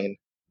Ukraine.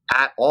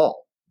 at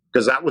all,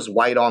 because that was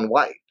white on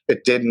white.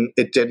 It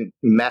didn't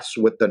mess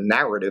with the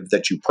narrative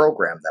that you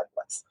programmed them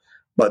with.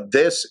 But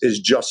this is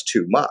just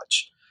too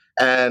much.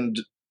 And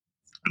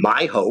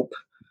my hope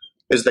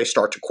is they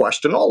start to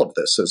question all of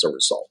this as a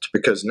result,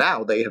 because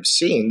now they have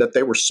seen that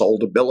they were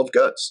sold a bill of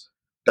goods,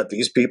 that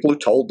these people who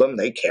told them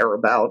they care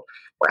about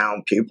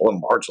brown people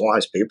and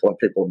marginalized people and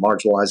people with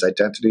marginalized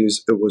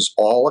identities, it was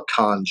all a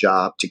con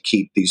job to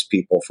keep these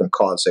people from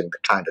causing the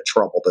kind of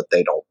trouble that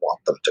they don't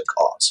want them to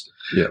cause.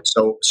 Yeah.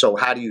 So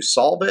how do you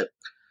solve it?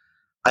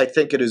 I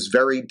think it is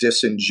very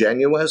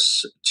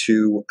disingenuous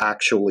to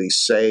actually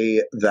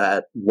say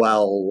that,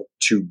 well,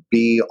 to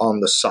be on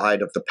the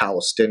side of the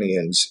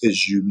Palestinians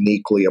is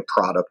uniquely a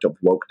product of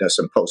wokeness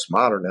and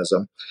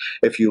postmodernism.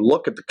 If you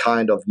look at the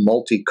kind of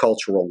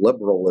multicultural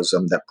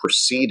liberalism that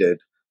preceded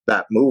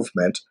that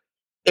movement,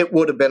 it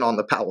would have been on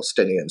the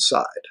Palestinian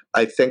side.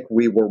 I think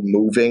we were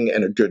moving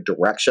in a good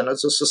direction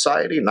as a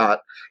society,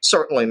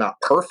 certainly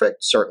not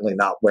perfect, certainly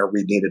not where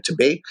we needed to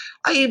be.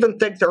 I even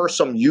think there are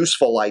some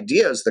useful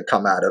ideas that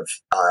come out of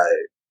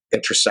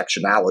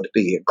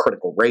intersectionality and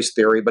critical race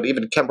theory, but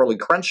even Kimberly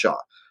Crenshaw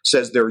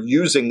says they're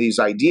using these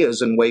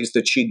ideas in ways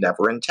that she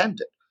never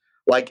intended.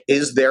 Like,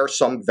 is there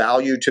some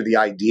value to the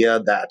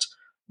idea that,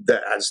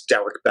 as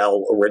Derek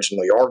Bell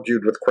originally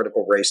argued with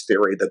critical race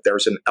theory, that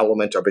there's an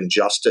element of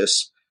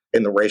injustice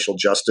in the racial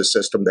justice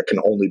system that can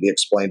only be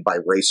explained by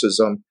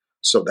racism,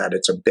 so that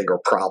it's a bigger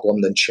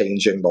problem than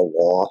changing the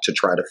law to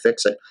try to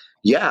fix it?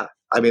 Yeah,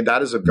 I mean,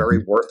 that is a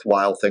very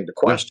worthwhile thing to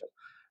question.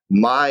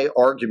 My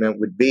argument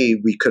would be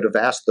we could have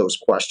asked those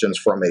questions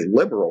from a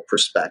liberal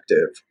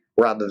perspective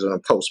rather than a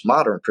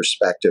postmodern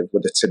perspective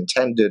with its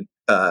attendant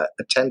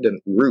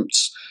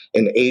roots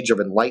in Age of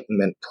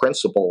Enlightenment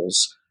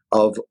principles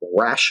of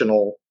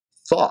rational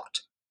thought.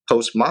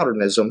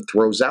 Postmodernism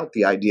throws out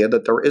the idea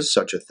that there is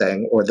such a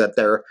thing, or that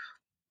there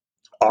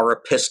are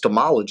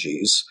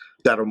epistemologies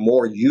that are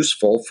more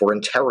useful for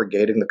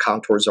interrogating the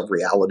contours of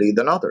reality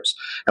than others.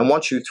 And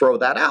once you throw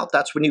that out,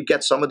 that's when you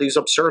get some of these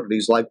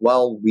absurdities like,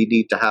 well, we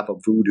need to have a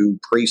voodoo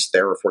priest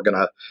there if we're going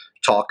to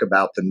talk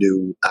about the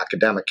new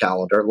academic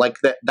calendar. Like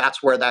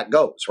that's where that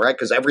goes, right?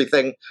 Because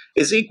everything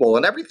is equal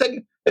and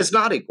everything is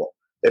not equal.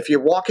 If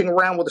you're walking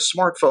around with a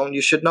smartphone,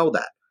 you should know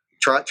that.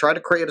 Try to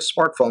create a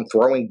smartphone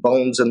throwing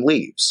bones and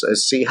leaves.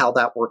 See how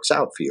that works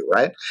out for you,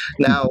 right?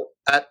 Now,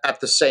 at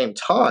the same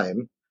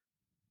time,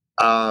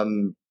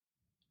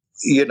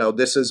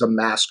 this is a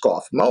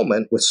mask-off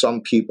moment with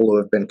some people who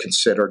have been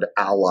considered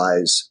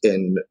allies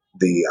in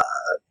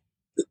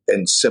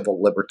civil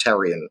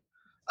libertarian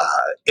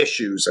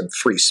issues and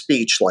free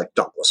speech, like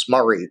Douglas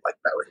Murray, like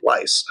Barry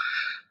Weiss.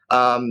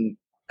 And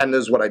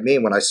this is what I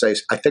mean when I say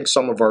I think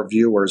some of our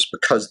viewers,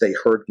 because they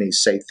heard me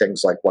say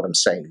things like what I'm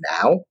saying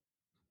now,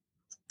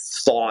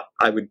 thought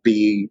I would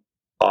be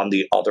on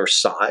the other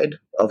side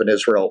of an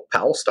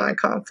Israel-Palestine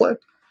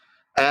conflict.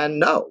 And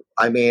no,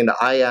 I mean,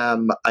 I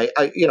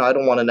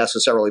don't want to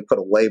necessarily put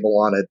a label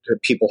on it.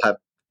 People have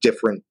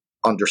different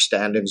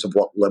understandings of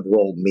what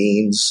liberal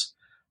means.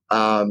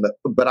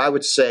 But I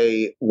would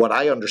say what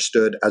I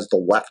understood as the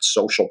left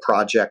social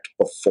project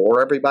before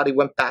everybody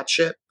went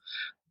batshit,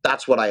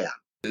 that's what I am.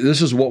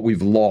 This is what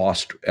we've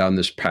lost on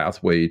this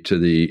pathway to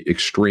the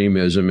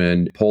extremism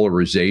and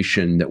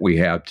polarization that we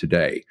have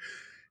today.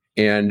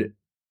 And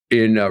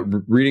in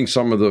reading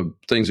some of the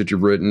things that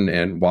you've written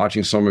and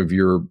watching some of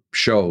your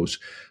shows,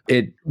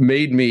 it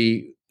made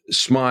me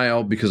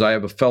smile because I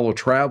have a fellow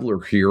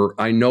traveler here.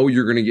 I know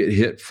you're going to get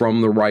hit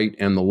from the right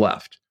and the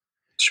left.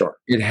 Sure.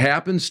 It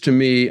happens to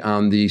me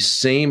on the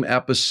same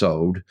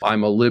episode.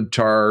 I'm a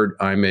libtard,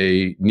 I'm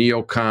a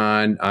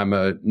neocon, I'm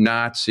a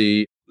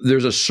Nazi.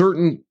 There's a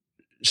certain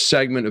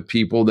segment of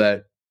people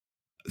that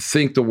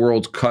think the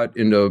world's cut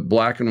into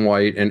black and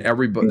white, and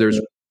everybody there's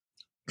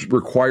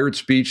required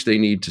speech they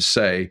need to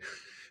say,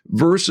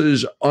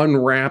 versus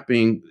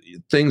unwrapping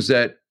things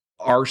that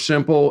are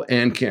simple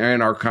and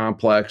are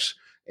complex,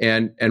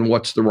 and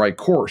what's the right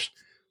course.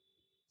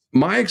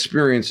 My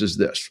experience is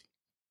this: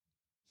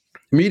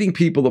 meeting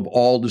people of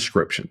all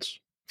descriptions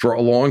for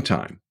a long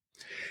time,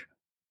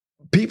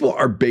 people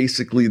are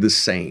basically the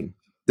same.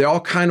 They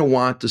all kind of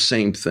want the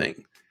same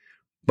thing.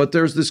 But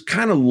there's this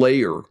kind of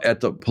layer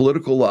at the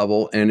political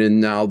level and in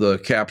now the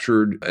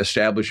captured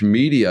established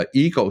media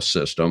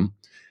ecosystem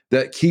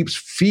that keeps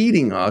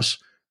feeding us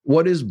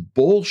what is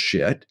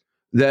bullshit,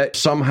 that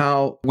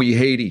somehow we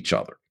hate each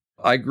other.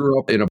 I grew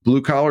up in a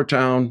blue-collar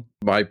town.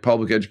 My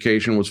public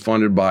education was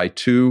funded by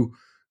 2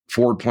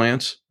 Ford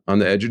plants on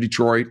the edge of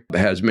Detroit. It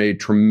has made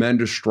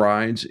tremendous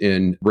strides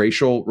in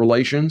racial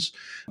relations.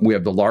 We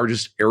have the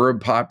largest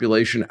Arab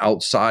population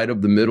outside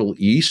of the Middle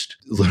East,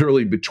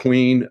 literally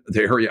between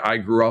the area I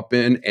grew up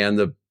in and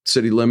the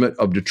city limit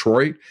of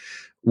Detroit.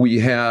 We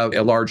have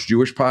a large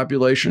Jewish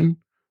population,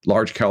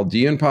 large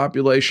Chaldean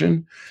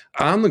population.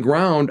 On the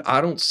ground,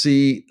 I don't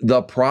see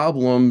the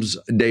problems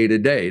day to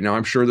day. Now,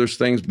 I'm sure there's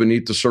things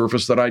beneath the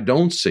surface that I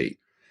don't see,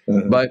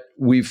 but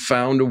we've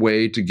found a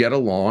way to get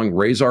along,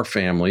 raise our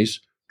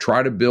families,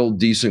 try to build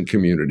decent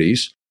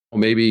communities.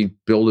 maybe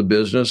build a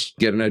business,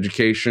 get an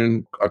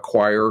education,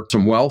 acquire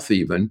some wealth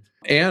even.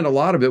 And a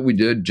lot of it we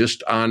did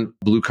just on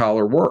blue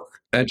collar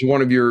work. And to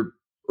one of your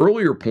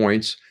earlier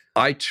points,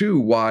 I too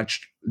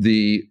watched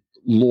the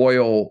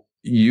loyal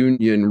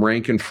union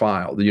rank and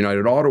file, the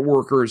United Auto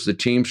Workers, the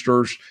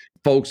Teamsters,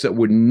 folks that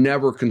would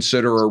never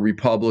consider a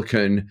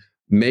Republican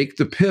make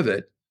the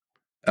pivot.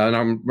 And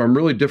I'm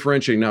really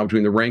differentiating now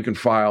between the rank and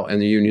file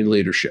and the union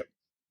leadership.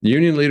 The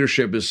union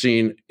leadership is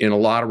seen in a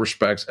lot of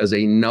respects as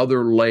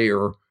another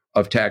layer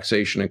of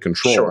taxation and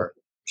control.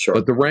 Sure.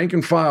 But the rank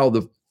and file,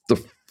 the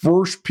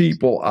first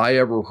people I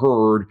ever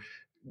heard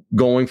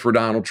going for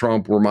Donald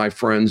Trump were my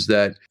friends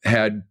that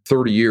had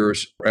 30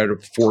 years at a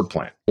Ford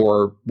plant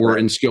or were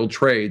in skilled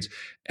trades.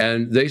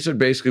 And they said,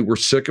 basically, we're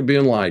sick of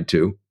being lied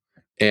to.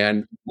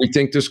 And we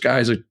think this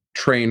guy's a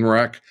train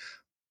wreck,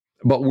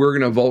 but we're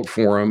going to vote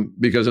for him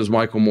because, as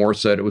Michael Moore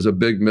said, it was a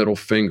big middle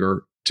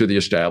finger to the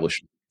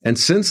establishment. And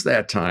since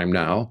that time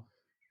now,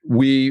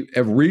 we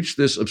have reached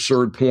this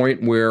absurd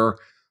point where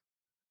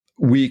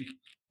we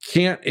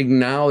can't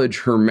acknowledge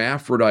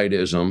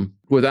hermaphroditism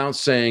without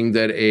saying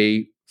that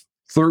a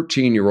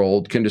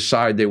 13-year-old can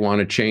decide they want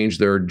to change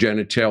their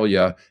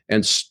genitalia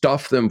and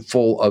stuff them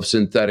full of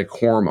synthetic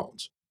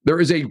hormones. There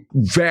is a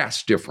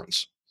vast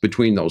difference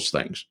between those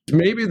things.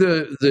 Maybe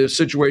the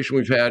situation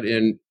we've had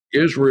in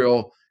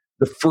Israel,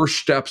 the first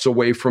steps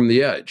away from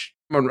the edge.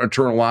 I'm an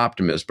eternal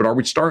optimist, but are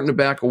we starting to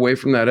back away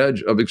from that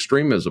edge of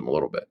extremism a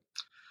little bit?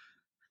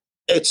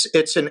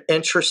 It's an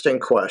interesting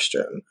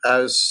question.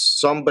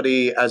 As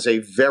a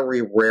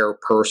very rare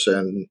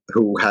person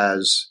who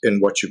has, in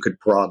what you could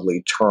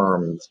broadly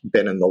term,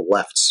 been in the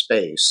left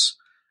space,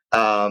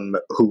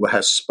 who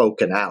has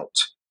spoken out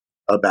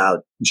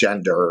about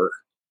gender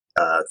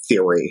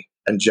theory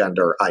and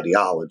gender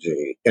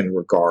ideology in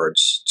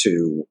regards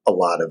to a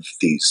lot of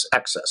these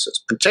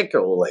excesses,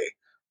 particularly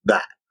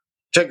the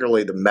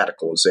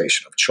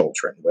medicalization of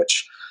children,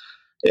 which,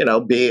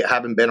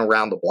 having been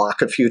around the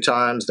block a few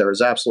times, there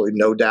is absolutely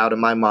no doubt in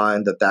my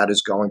mind that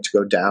is going to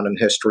go down in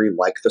history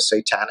like the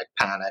Satanic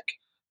Panic,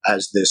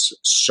 as this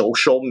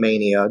social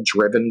mania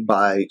driven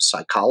by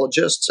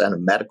psychologists and a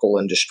medical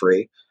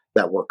industry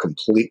that were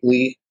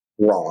completely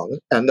wrong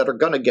and that are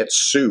going to get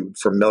sued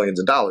for millions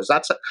of dollars.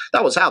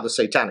 That was how the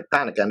Satanic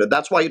Panic ended.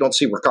 That's why you don't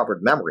see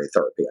recovered memory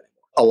therapy anymore.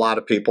 A lot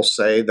of people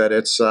say that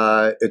it's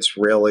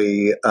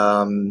really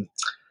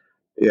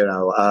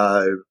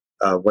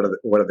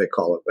what do they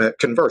call it?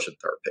 Conversion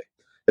therapy.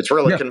 It's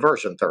really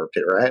conversion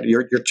therapy, right?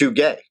 You're too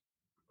gay,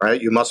 right?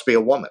 You must be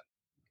a woman.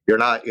 You're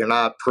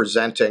not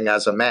presenting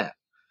as a man.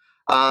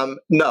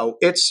 No,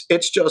 it's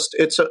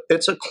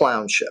a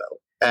clown show,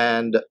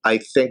 and I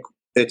think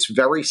it's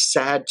very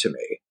sad to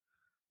me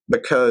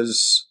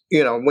because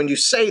when you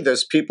say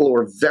this, people who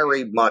are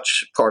very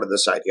much part of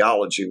this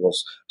ideology will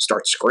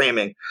start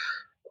screaming,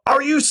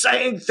 "Are you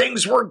saying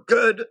things were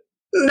good?"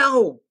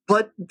 No,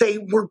 but they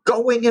were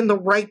going in the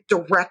right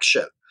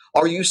direction.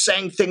 Are you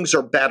saying things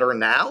are better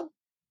now?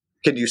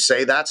 Can you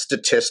say that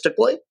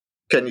statistically?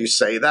 Can you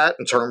say that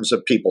in terms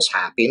of people's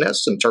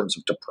happiness, in terms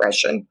of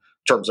depression, in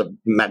terms of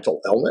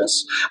mental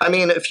illness? I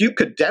mean, if you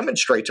could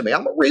demonstrate to me,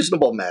 I'm a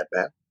reasonable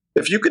madman.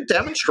 If you could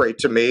demonstrate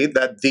to me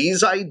that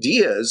these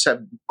ideas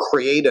have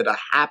created a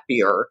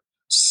happier,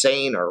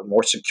 saner,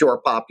 more secure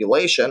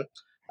population,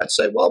 I'd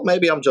say, well,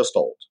 maybe I'm just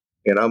old.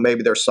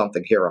 Maybe there's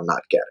something here I'm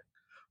not getting.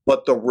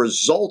 But the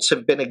results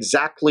have been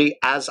exactly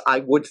as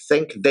I would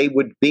think they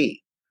would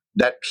be,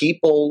 that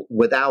people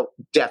without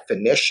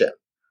definition,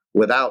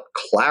 without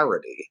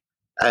clarity,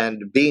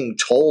 and being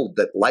told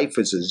that life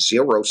is a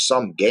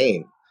zero-sum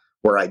game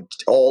where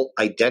all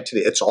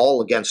identity, it's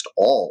all against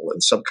all in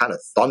some kind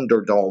of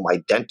Thunderdome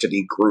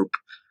identity group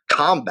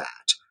combat,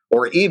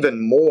 or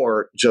even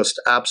more just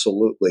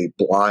absolutely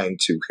blind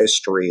to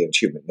history and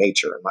human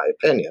nature, in my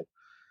opinion.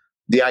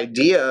 The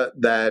idea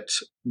that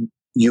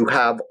you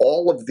have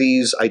all of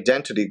these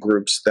identity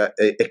groups that,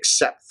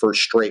 except for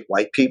straight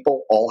white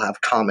people, all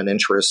have common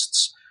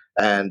interests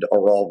and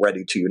are all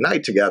ready to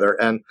unite together.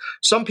 And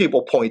some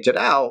people pointed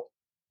out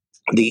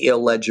the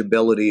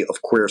illegibility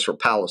of Queers for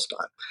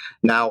Palestine.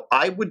 Now,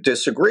 I would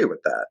disagree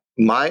with that.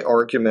 My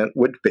argument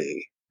would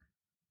be,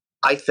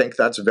 I think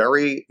that's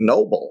very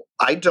noble.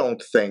 I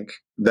don't think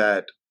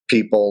that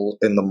people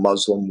in the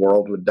Muslim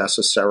world would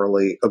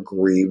necessarily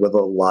agree with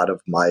a lot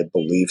of my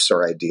beliefs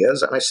or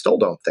ideas, and I still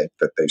don't think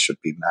that they should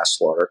be mass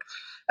slaughtered.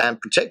 And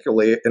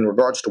particularly in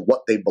regards to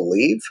what they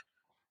believe,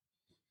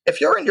 if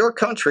you're in your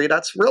country,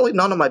 that's really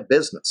none of my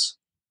business.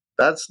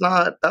 That's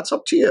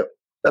up to you.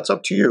 That's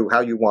up to you how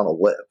you want to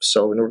live.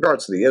 So in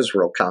regards to the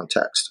Israel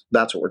context,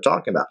 that's what we're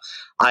talking about.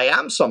 I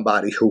am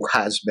somebody who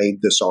has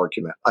made this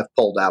argument. I've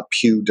pulled out,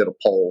 Pew did a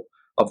poll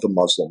of the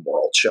Muslim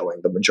world showing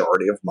the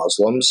majority of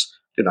Muslims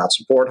do not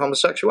support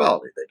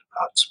homosexuality. They do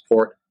not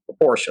support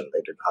abortion.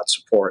 They do not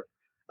support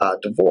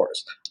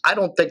divorce. I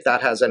don't think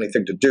that has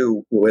anything to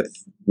do with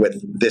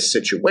this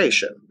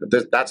situation.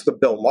 That's the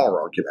Bill Maher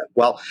argument.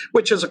 Well,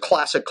 which is a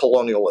classic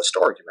colonialist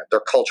argument.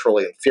 They're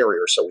culturally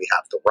inferior, so we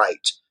have the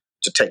right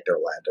to take their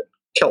land and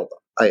kill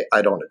them.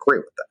 I don't agree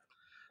with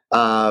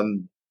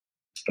that.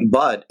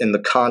 But in the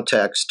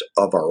context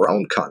of our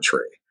own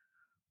country,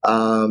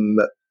 um,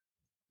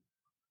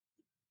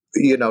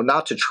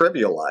 not to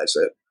trivialize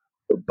it,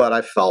 but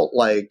I felt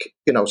like,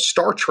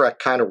 Star Trek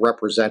kind of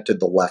represented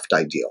the left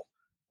ideal,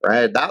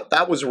 right?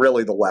 That was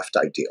really the left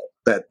ideal,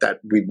 that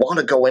we want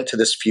to go into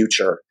this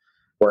future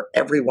where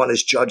everyone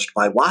is judged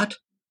by what?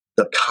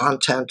 The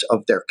content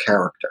of their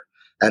character.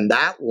 And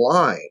that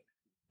line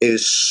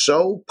is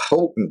so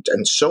potent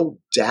and so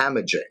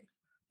damaging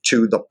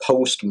to the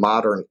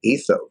postmodern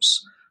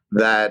ethos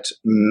that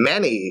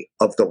many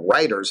of the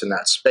writers in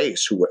that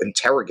space who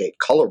interrogate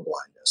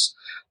colorblindness,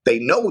 they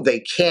know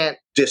they can't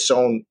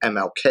disown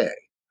MLK.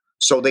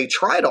 So they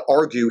try to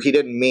argue he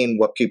didn't mean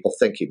what people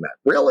think he meant.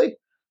 Really?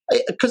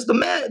 Because the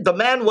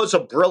man was a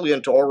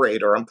brilliant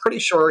orator. I'm pretty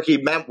sure he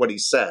meant what he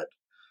said.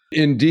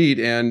 Indeed.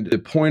 And the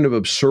point of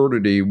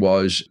absurdity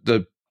was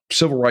the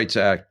Civil Rights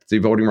Act, the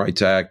Voting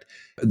Rights Act,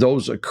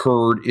 those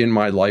occurred in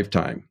my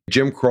lifetime.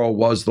 Jim Crow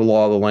was the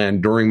law of the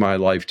land during my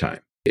lifetime.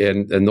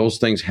 And those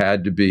things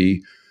had to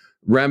be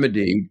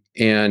remedied,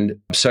 and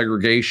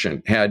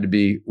segregation had to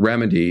be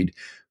remedied.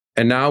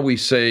 And now we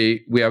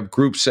have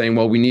groups saying,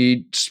 well, we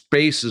need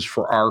spaces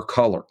for our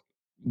color.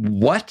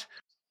 What?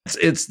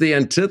 It's the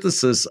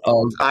antithesis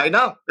of... I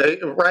know.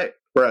 Right.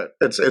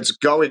 It's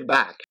going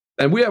back.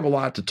 And we have a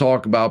lot to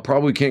talk about.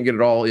 Probably can't get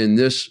it all in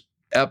this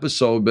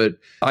episode, but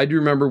I do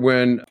remember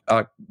when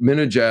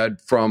Minajad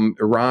from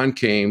Iran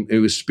came. He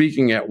was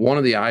speaking at one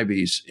of the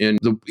Ivies in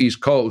the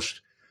East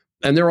Coast,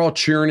 and they're all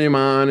cheering him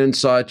on and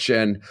such.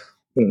 And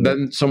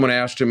then someone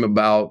asked him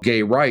about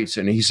gay rights,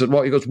 and he said,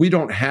 well, he goes, we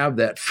don't have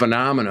that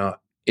phenomena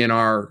in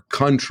our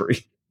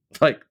country.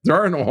 Like, there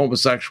are no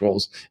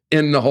homosexuals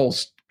in the whole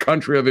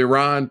country of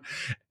Iran.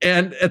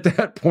 And at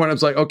that point, I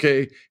was like,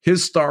 okay,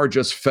 his star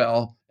just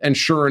fell. And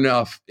sure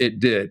enough, it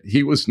did.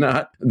 He was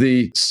not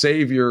the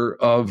savior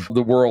of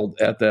the world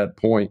at that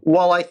point.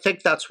 Well, I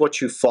think that's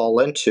what you fall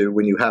into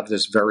when you have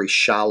this very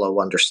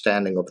shallow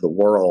understanding of the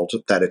world,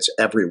 that it's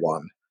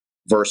everyone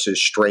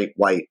versus straight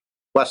white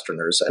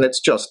Westerners. And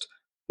it's just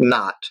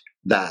not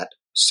that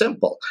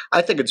simple.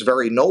 I think it's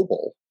very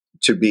noble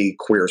to be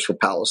Queers for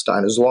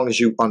Palestine, as long as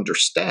you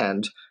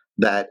understand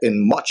that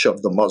in much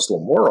of the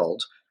Muslim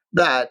world,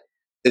 that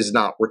is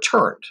not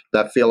returned.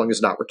 That feeling is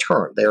not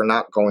returned. You're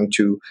not going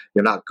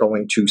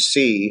to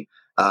see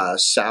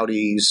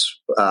Saudis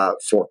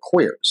for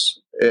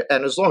queers.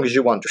 And as long as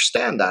you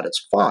understand that,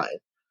 it's fine.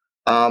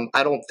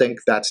 I don't think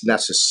that's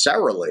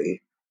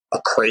necessarily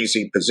a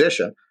crazy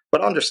position,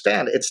 but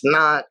understand it's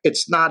not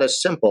as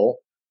simple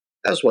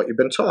as what you've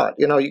been taught.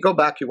 You go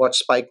back, you watch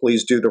Spike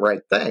Lee's Do the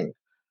Right Thing.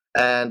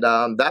 And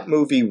that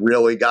movie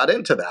really got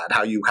into that,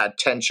 how you had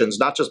tensions,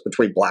 not just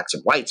between blacks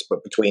and whites,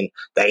 but between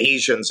the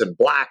Asians and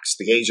blacks,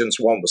 the Asians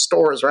who own the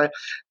stores, right?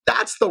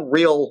 That's the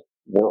real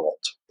world.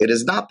 It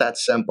is not that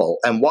simple.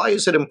 And why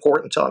is it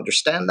important to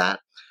understand that?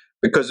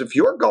 Because if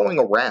you're going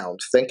around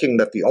thinking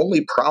that the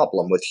only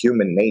problem with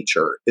human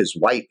nature is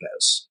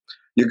whiteness,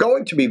 you're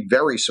going to be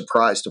very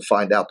surprised to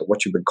find out that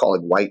what you've been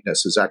calling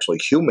whiteness is actually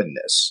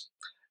humanness.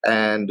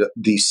 And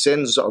the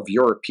sins of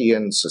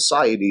European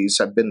societies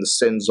have been the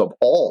sins of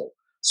all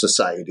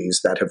societies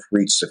that have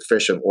reached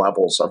sufficient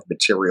levels of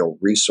material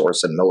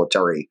resource and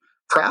military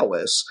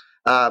prowess.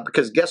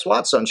 Because guess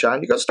what,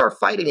 Sunshine? You're going to start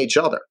fighting each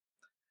other.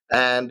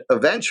 And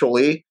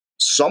eventually,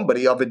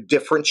 somebody of a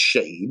different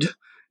shade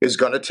is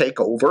going to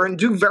take over and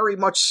do very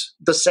much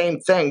the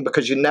same thing,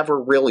 because you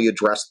never really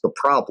addressed the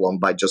problem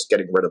by just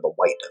getting rid of the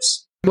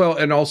whiteness. Well,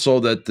 and also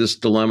that this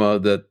dilemma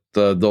that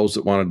those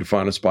that want to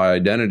define us by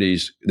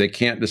identities, they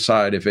can't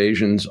decide if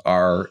Asians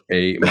are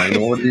a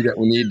minority that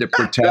we need to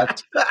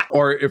protect,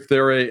 or if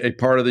they're a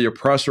part of the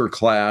oppressor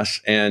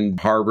class. And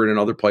Harvard and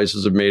other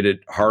places have made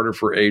it harder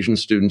for Asian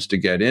students to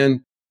get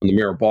in. The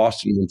mayor of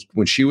Boston,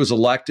 when she was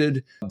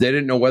elected, they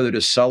didn't know whether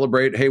to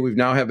celebrate. Hey, we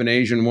now have an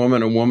Asian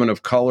woman, a woman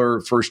of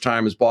color, first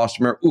time as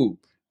Boston mayor. Ooh,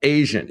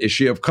 Asian. Is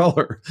she of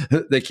color?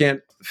 They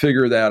can't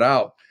figure that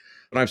out.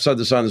 And I've said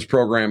this on this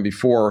program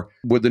before,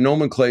 what the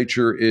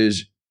nomenclature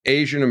is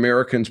Asian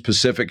Americans,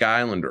 Pacific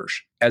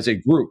Islanders as a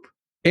group.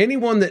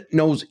 Anyone that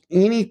knows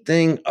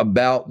anything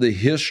about the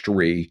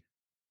history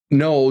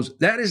knows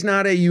that is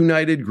not a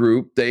united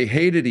group. They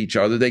hated each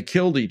other. They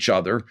killed each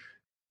other.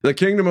 The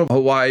Kingdom of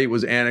Hawaii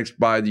was annexed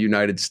by the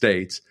United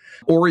States.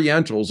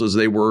 Orientals, as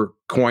they were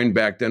coined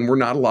back then, were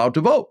not allowed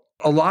to vote.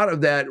 A lot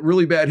of that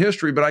really bad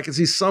history, but I can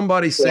see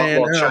somebody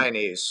saying,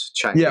 Chinese.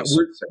 Yeah,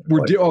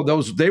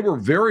 they were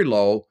very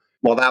low.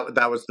 Well,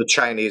 that was the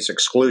Chinese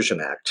Exclusion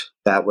Act.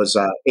 That was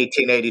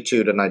 1882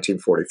 to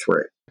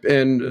 1943.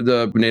 And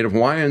the Native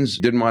Hawaiians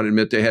didn't want to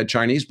admit they had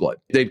Chinese blood.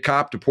 They'd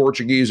cop to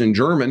Portuguese and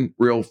German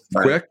real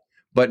quick,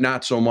 but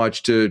not so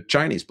much to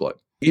Chinese blood.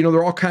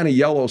 They're all kind of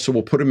yellow, so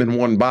we'll put them in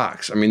one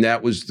box. I mean,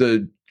 that was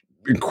the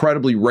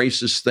incredibly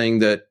racist thing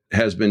that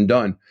has been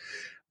done.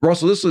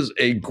 Russell, this is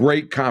a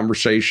great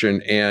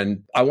conversation,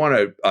 and I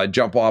want to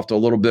jump off to a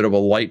little bit of a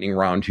lightning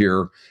round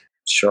here.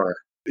 Sure.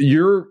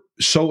 You're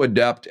so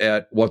adept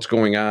at what's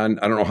going on.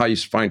 I don't know how you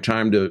find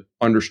time to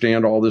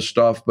understand all this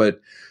stuff, but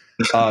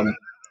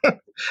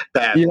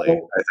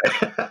badly.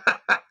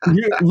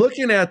 You're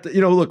looking at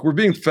look, we're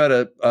being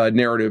fed a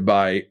narrative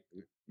by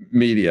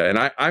media, and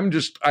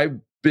I've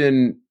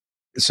been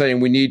saying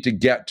we need to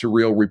get to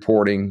real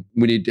reporting.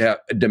 We need to have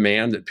a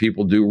demand that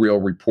people do real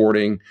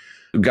reporting.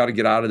 We've got to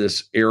get out of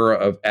this era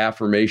of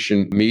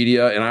affirmation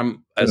media. And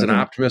I'm, as an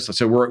optimist, I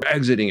said, we're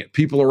exiting it.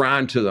 People are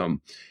on to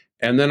them.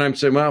 And then I'm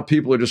saying, well,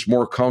 people are just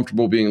more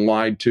comfortable being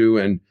lied to.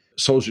 And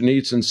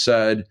Solzhenitsyn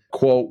said,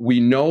 quote, "We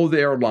know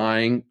they're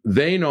lying.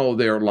 They know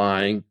they're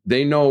lying.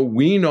 They know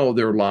we know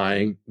they're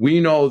lying. We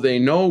know they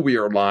know we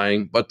are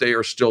lying, but they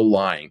are still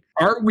lying."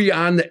 Aren't we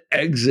on the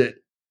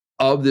exit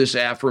of this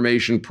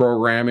affirmation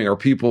programming? Are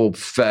people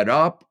fed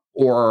up,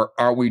 or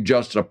are we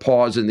just a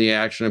pause in the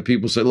action and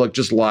people say, look,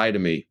 just lie to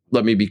me.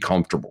 Let me be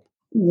comfortable?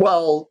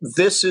 Well,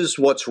 this is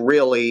what's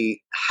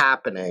really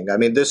happening. I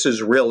mean, this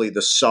is really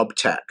the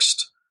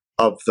subtext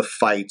of the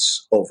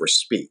fights over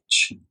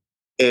speech.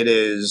 It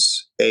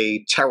is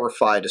a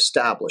terrified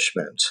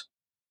establishment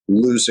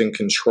losing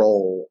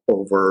control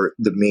over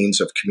the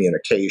means of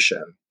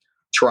communication,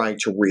 trying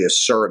to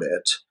reassert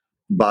it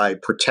by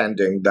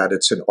pretending that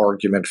it's an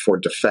argument for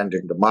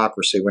defending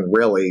democracy, when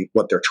really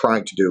what they're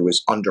trying to do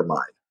is undermine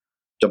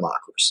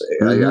democracy.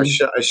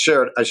 I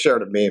shared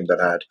a meme that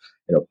had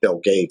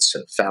Bill Gates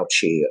and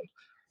Fauci and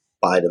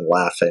Biden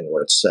laughing,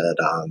 where it said,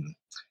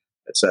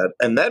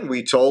 and then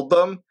we told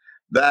them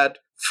that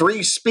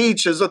free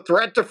speech is a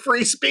threat to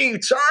free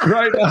speech.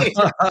 Right.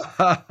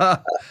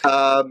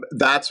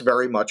 That's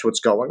very much what's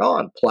going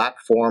on.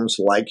 Platforms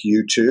like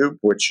YouTube,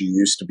 which you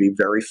used to be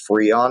very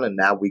free on, and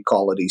now we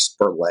call it East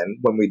Berlin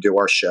when we do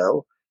our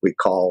show. We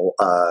call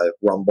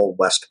Rumble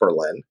West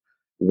Berlin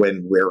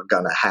when we're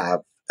going to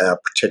have,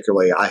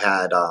 particularly, I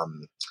had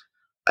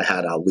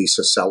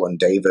Lisa Sellen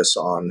Davis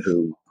on,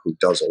 who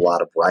does a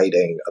lot of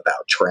writing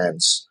about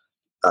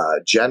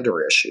transgender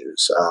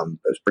issues,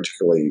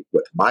 particularly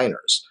with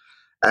minors.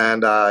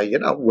 And,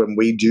 when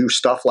we do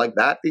stuff like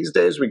that these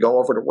days, we go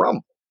over to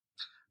Rumble.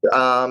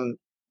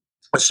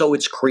 So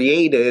it's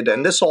created,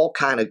 and this all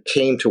kind of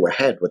came to a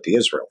head with the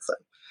Israel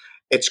thing.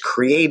 It's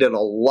created a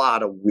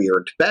lot of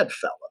weird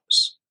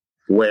bedfellows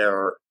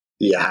where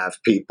you have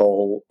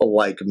people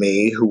like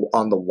me who,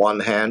 on the one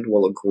hand,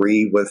 will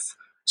agree with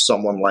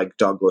someone like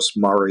Douglas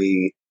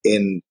Murray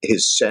in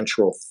his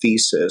central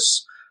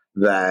thesis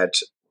that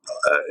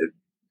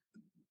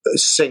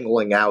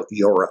singling out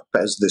Europe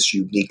as this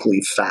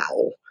uniquely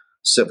foul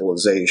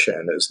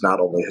civilization is not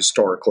only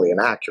historically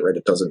inaccurate,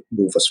 it doesn't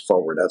move us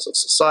forward as a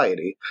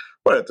society,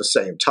 but at the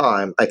same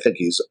time, I think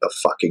he's a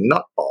fucking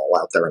nutball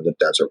out there in the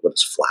desert with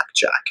his flak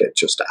jacket,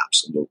 just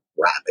absolute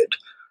rabid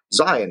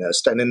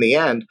Zionist. And in the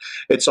end,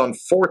 it's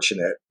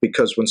unfortunate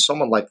because when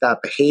someone like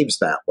that behaves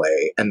that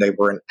way, and they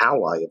were an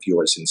ally of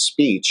yours in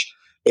speech,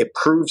 it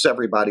proves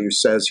everybody who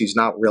says he's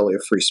not really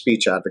a free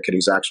speech advocate,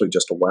 he's actually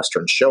just a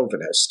Western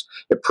chauvinist,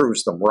 it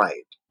proves them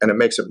right. And it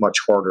makes it much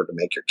harder to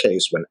make your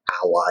case when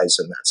allies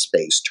in that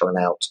space turn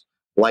out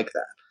like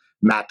that.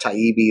 Matt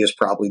Taibbi is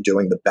probably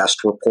doing the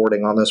best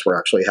reporting on this. We're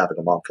actually having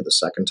him on for the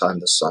second time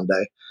this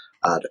Sunday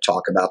to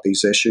talk about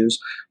these issues.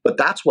 But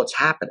that's what's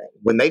happening.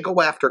 When they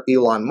go after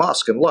Elon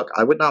Musk, and look,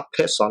 I would not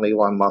piss on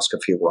Elon Musk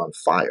if he were on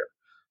fire.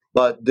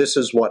 But this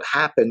is what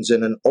happens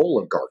in an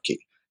oligarchy.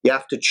 You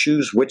have to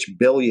choose which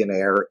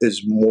billionaire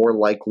is more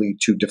likely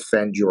to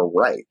defend your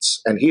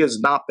rights. And he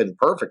has not been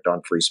perfect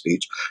on free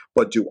speech,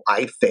 but do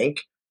I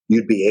think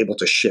you'd be able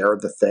to share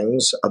the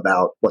things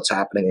about what's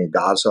happening in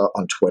Gaza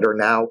on Twitter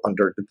now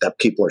that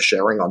people are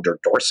sharing under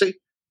Dorsey?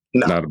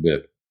 No. Not a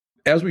bit.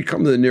 As we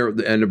come to near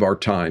the end of our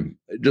time,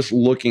 just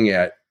looking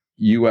at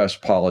U.S.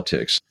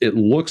 politics, it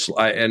looks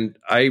like, and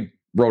I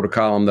wrote a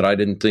column that I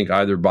didn't think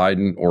either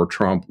Biden or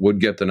Trump would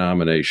get the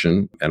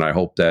nomination, and I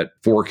hope that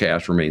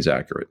forecast remains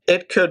accurate.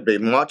 It could be,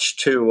 much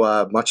to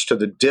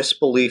the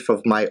disbelief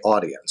of my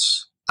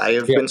audience. I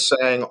have been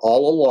saying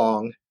all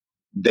along,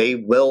 they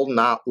will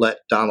not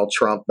let Donald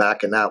Trump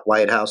back in that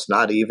White House,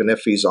 not even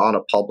if he's on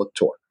a public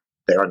tour.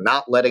 They are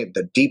not letting,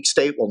 the deep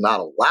state will not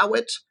allow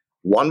it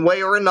one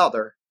way or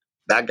another.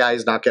 That guy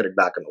is not getting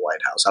back in the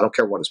White House. I don't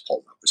care what his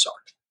poll numbers are.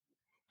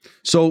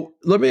 So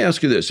let me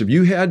ask you this. If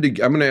you had to,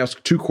 I'm going to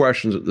ask two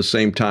questions at the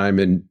same time.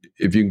 And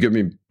if you can give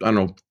me, I don't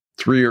know,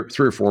 three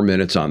or 4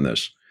 minutes on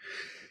this.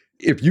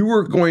 If you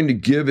were going to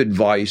give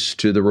advice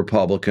to the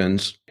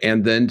Republicans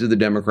and then to the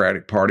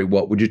Democratic Party,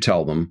 what would you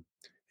tell them?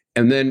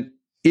 And then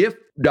if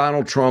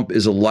Donald Trump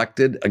is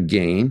elected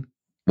again,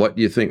 what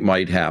do you think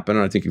might happen?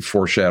 And I think you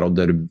foreshadowed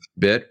that a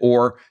bit.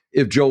 Or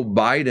if Joe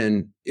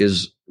Biden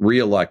is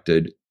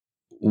reelected,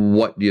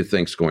 what do you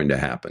think is going to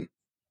happen?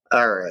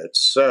 All right.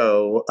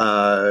 So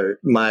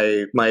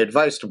my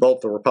advice to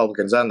both the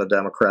Republicans and the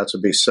Democrats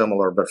would be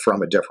similar, but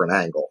from a different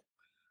angle.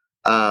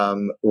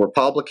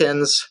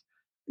 Republicans,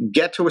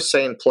 get to a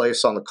sane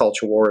place on the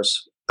culture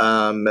wars.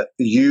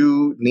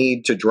 You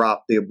need to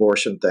drop the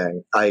abortion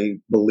thing. I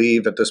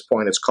believe at this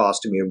point it's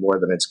costing you more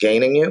than it's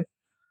gaining you.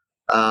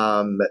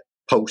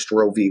 Post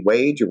Roe v.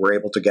 Wade, you were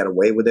able to get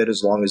away with it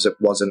as long as it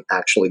wasn't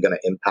actually going to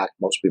impact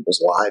most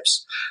people's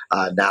lives.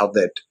 Now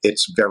that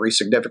it's very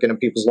significant in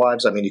people's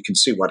lives, I mean, you can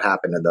see what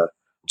happened in the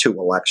 2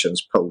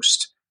 elections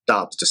post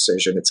Dobbs'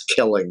 decision. It's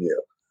killing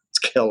you. It's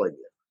killing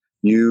you.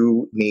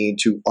 You need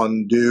to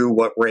undo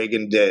what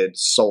Reagan did,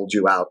 sold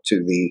you out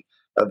to the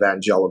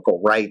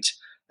evangelical right,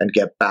 and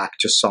get back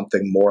to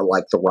something more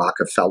like the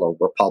Rockefeller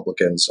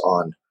Republicans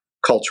on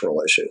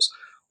cultural issues.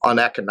 On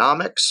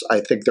economics, I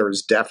think there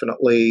is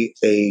definitely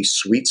a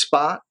sweet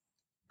spot,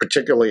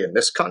 particularly in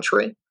this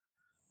country,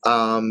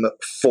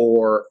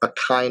 for a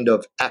kind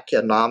of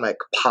economic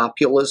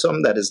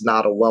populism that is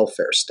not a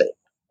welfare state.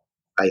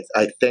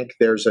 I think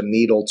there's a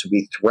needle to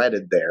be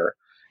threaded there.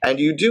 And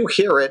you do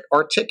hear it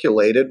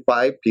articulated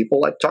by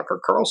people like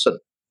Tucker Carlson,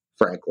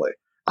 frankly.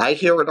 I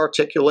hear it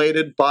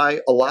articulated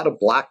by a lot of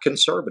Black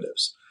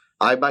conservatives.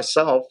 I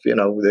myself, we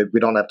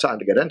don't have time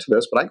to get into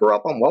this, but I grew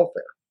up on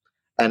welfare.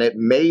 And it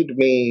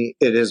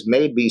has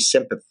made me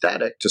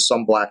sympathetic to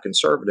some Black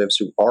conservatives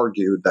who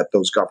argued that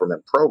those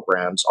government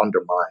programs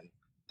undermine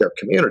their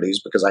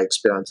communities, because I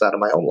experienced that in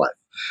my own life.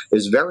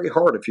 It's very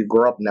hard if you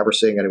grow up never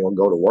seeing anyone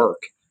go to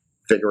work,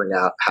 figuring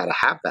out how to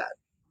have that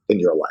in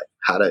your life.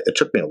 It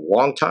took me a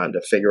long time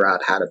to figure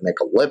out how to make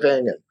a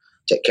living and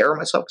take care of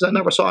myself, because I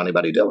never saw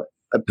anybody do it.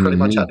 I pretty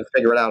much had to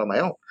figure it out on my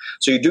own.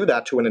 So you do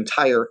that to an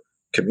entire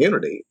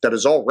community that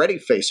is already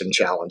facing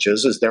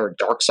challenges. Is there a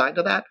dark side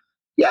to that?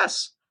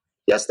 Yes.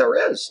 Yes, there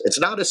is. It's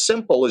not as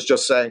simple as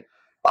just saying,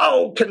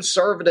 oh,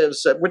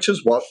 conservatives, which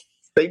is what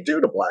they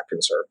do to Black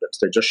conservatives.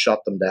 They just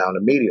shut them down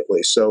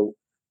immediately. So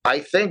I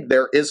think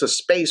there is a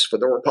space for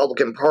the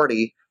Republican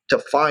Party to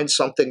find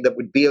something that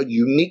would be a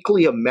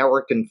uniquely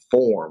American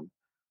form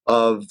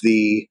of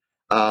the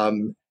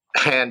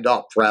hand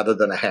up rather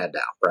than a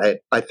handout, right?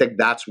 I think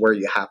that's where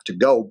you have to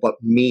go, but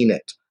mean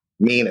it.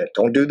 Mean it.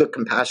 Don't do the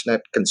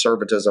compassionate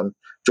conservatism,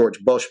 George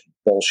Bush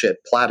bullshit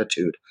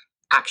platitude.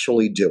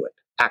 Actually do it.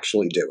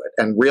 Actually do it.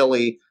 And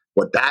really,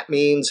 what that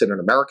means in an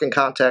American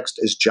context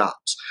is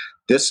jobs.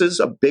 This is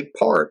a big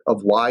part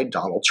of why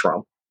Donald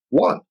Trump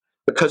won,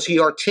 because he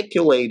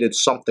articulated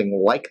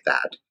something like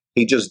that.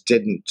 He just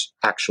didn't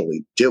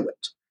actually do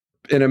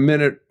it. In a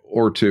minute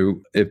or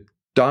two, if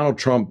Donald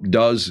Trump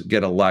does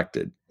get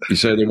elected, you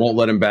say they won't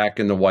let him back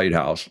in the White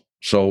House.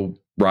 So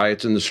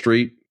riots in the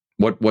street,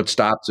 what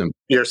stops him?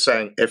 You're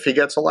saying if he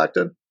gets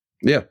elected?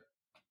 Yeah.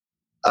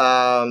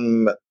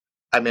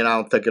 I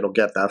don't think it'll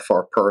get that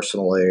far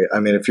personally.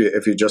 If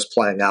you're just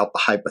playing out the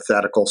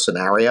hypothetical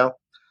scenario,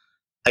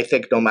 I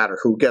think no matter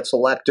who gets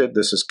elected,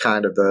 this is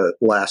kind of the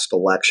last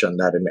election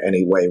that in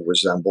any way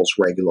resembles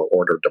regular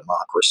order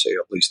democracy,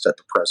 at least at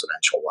the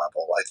presidential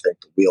level. I think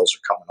the wheels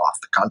are coming off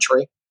the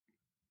country.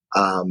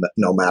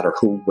 No matter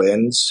who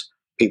wins,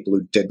 people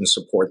who didn't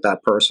support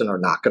that person are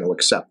not going to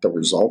accept the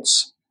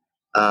results.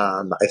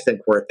 I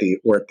think we're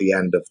at the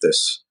end of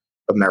this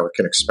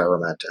American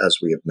experiment as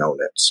we have known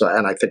it. So,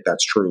 and I think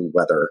that's true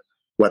whether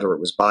it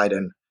was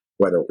Biden,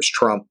 whether it was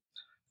Trump.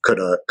 Could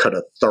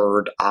a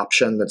third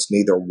option that's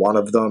neither one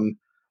of them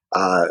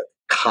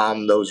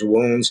calm those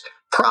wounds?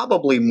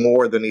 Probably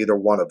more than either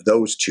one of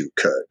those two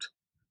could.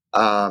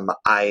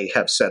 I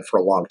have said for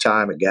a long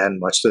time, again,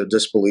 much to the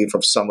disbelief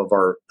of some of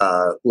our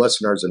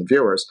listeners and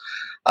viewers,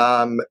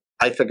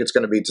 I think it's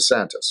going to be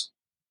DeSantis.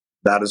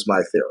 That is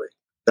my theory,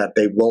 that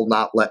they will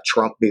not let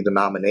Trump be the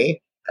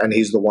nominee, and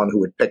he's the one who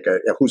would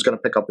who's going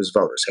to pick up his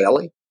voters.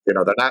 Haley, they're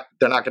not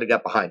going to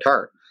get behind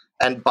her.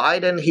 And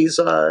Biden, he's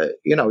a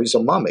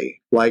mummy.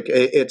 Like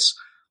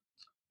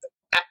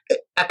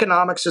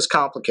economics is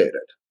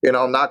complicated.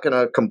 I'm not going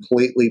to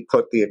completely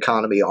put the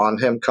economy on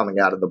him coming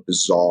out of the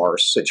bizarre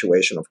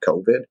situation of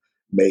COVID.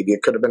 Maybe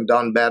it could have been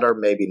done better.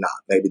 Maybe not.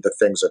 Maybe the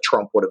things that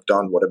Trump would have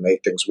done would have made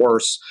things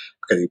worse,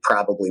 because he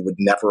probably would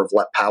never have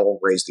let Powell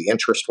raise the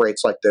interest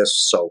rates like this.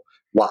 So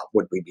what,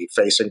 would we be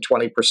facing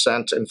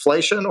 20%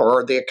 inflation, or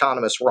are the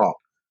economists wrong?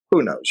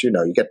 Who knows? You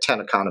get 10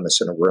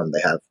 economists in a room.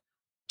 They have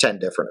 10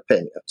 different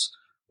opinions.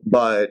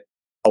 But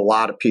a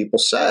lot of people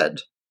said,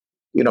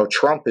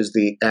 Trump is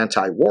the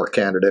anti-war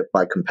candidate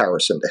by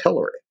comparison to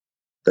Hillary.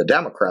 The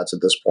Democrats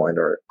at this point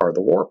are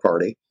the war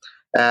party.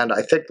 And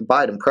I think the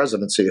Biden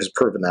presidency has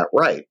proven that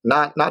right.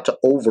 Not to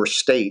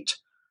overstate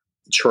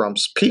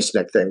Trump's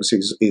peacenik things.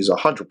 He's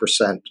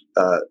 100%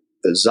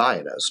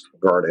 Zionist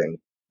regarding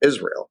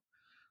Israel.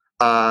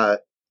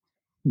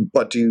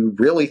 But do you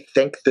really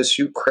think this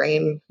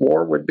Ukraine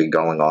war would be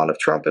going on if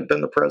Trump had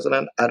been the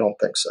president? I don't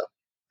think so.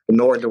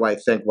 Nor do I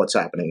think what's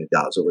happening in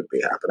Gaza would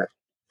be happening.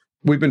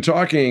 We've been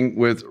talking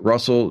with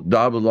Russell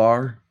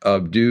Dobular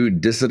of Do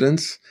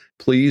Dissidents.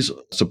 Please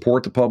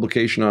support the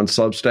publication on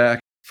Substack.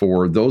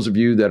 For those of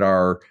you that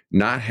are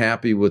not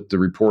happy with the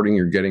reporting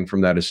you're getting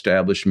from that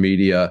established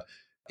media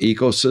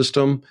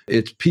ecosystem,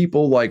 it's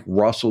people like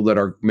Russell that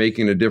are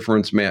making a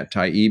difference, Matt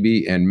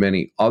Taibbi and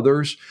many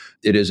others.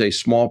 It is a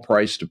small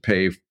price to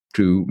pay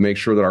to make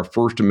sure that our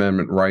First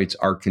Amendment rights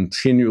are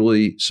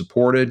continually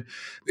supported.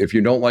 If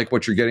you don't like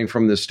what you're getting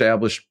from the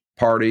established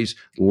parties,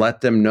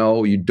 let them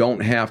know. You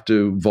don't have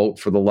to vote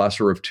for the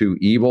lesser of two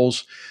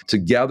evils.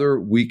 Together,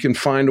 we can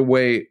find a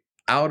way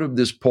out of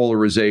this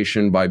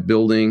polarization by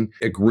building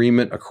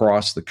agreement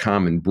across the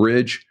common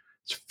bridge.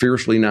 It's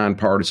fiercely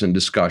nonpartisan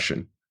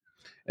discussion.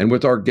 And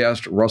with our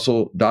guest,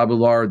 Russell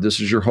Dobular, this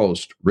is your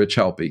host, Rich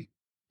Helpy,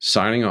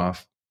 signing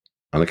off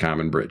on the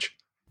Common Bridge.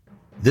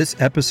 This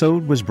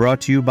episode was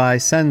brought to you by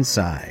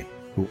Sensei,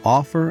 who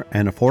offer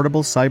an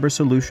affordable cyber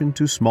solution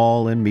to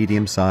small and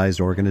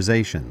medium-sized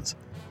organizations.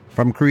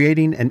 From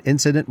creating an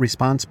incident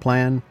response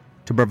plan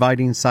to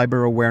providing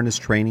cyber awareness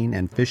training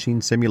and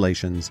phishing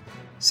simulations,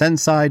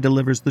 Sensei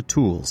delivers the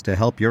tools to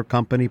help your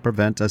company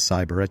prevent a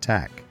cyber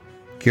attack.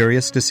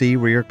 Curious to see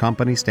where your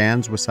company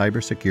stands with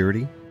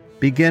cybersecurity?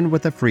 Begin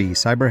with a free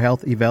cyber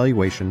health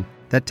evaluation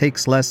that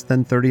takes less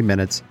than 30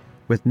 minutes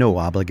with no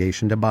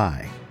obligation to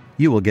buy.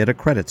 You will get a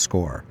credit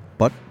score,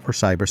 but for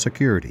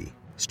cybersecurity.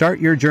 Start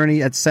your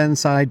journey at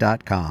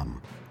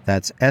Sensei.com.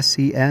 That's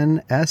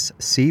SENSCY.com.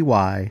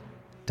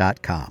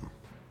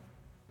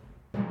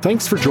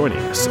 Thanks for joining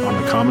us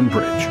on The Common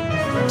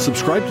Bridge.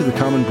 Subscribe to The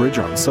Common Bridge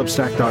on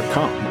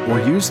Substack.com or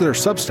use their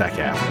Substack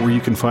app where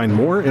you can find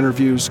more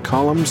interviews,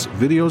 columns,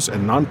 videos,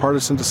 and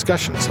nonpartisan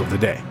discussions of the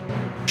day.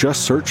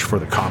 Just search for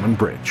The Common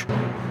Bridge.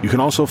 You can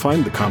also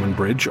find The Common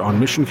Bridge on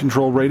Mission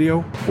Control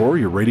Radio or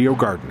your Radio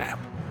Garden app.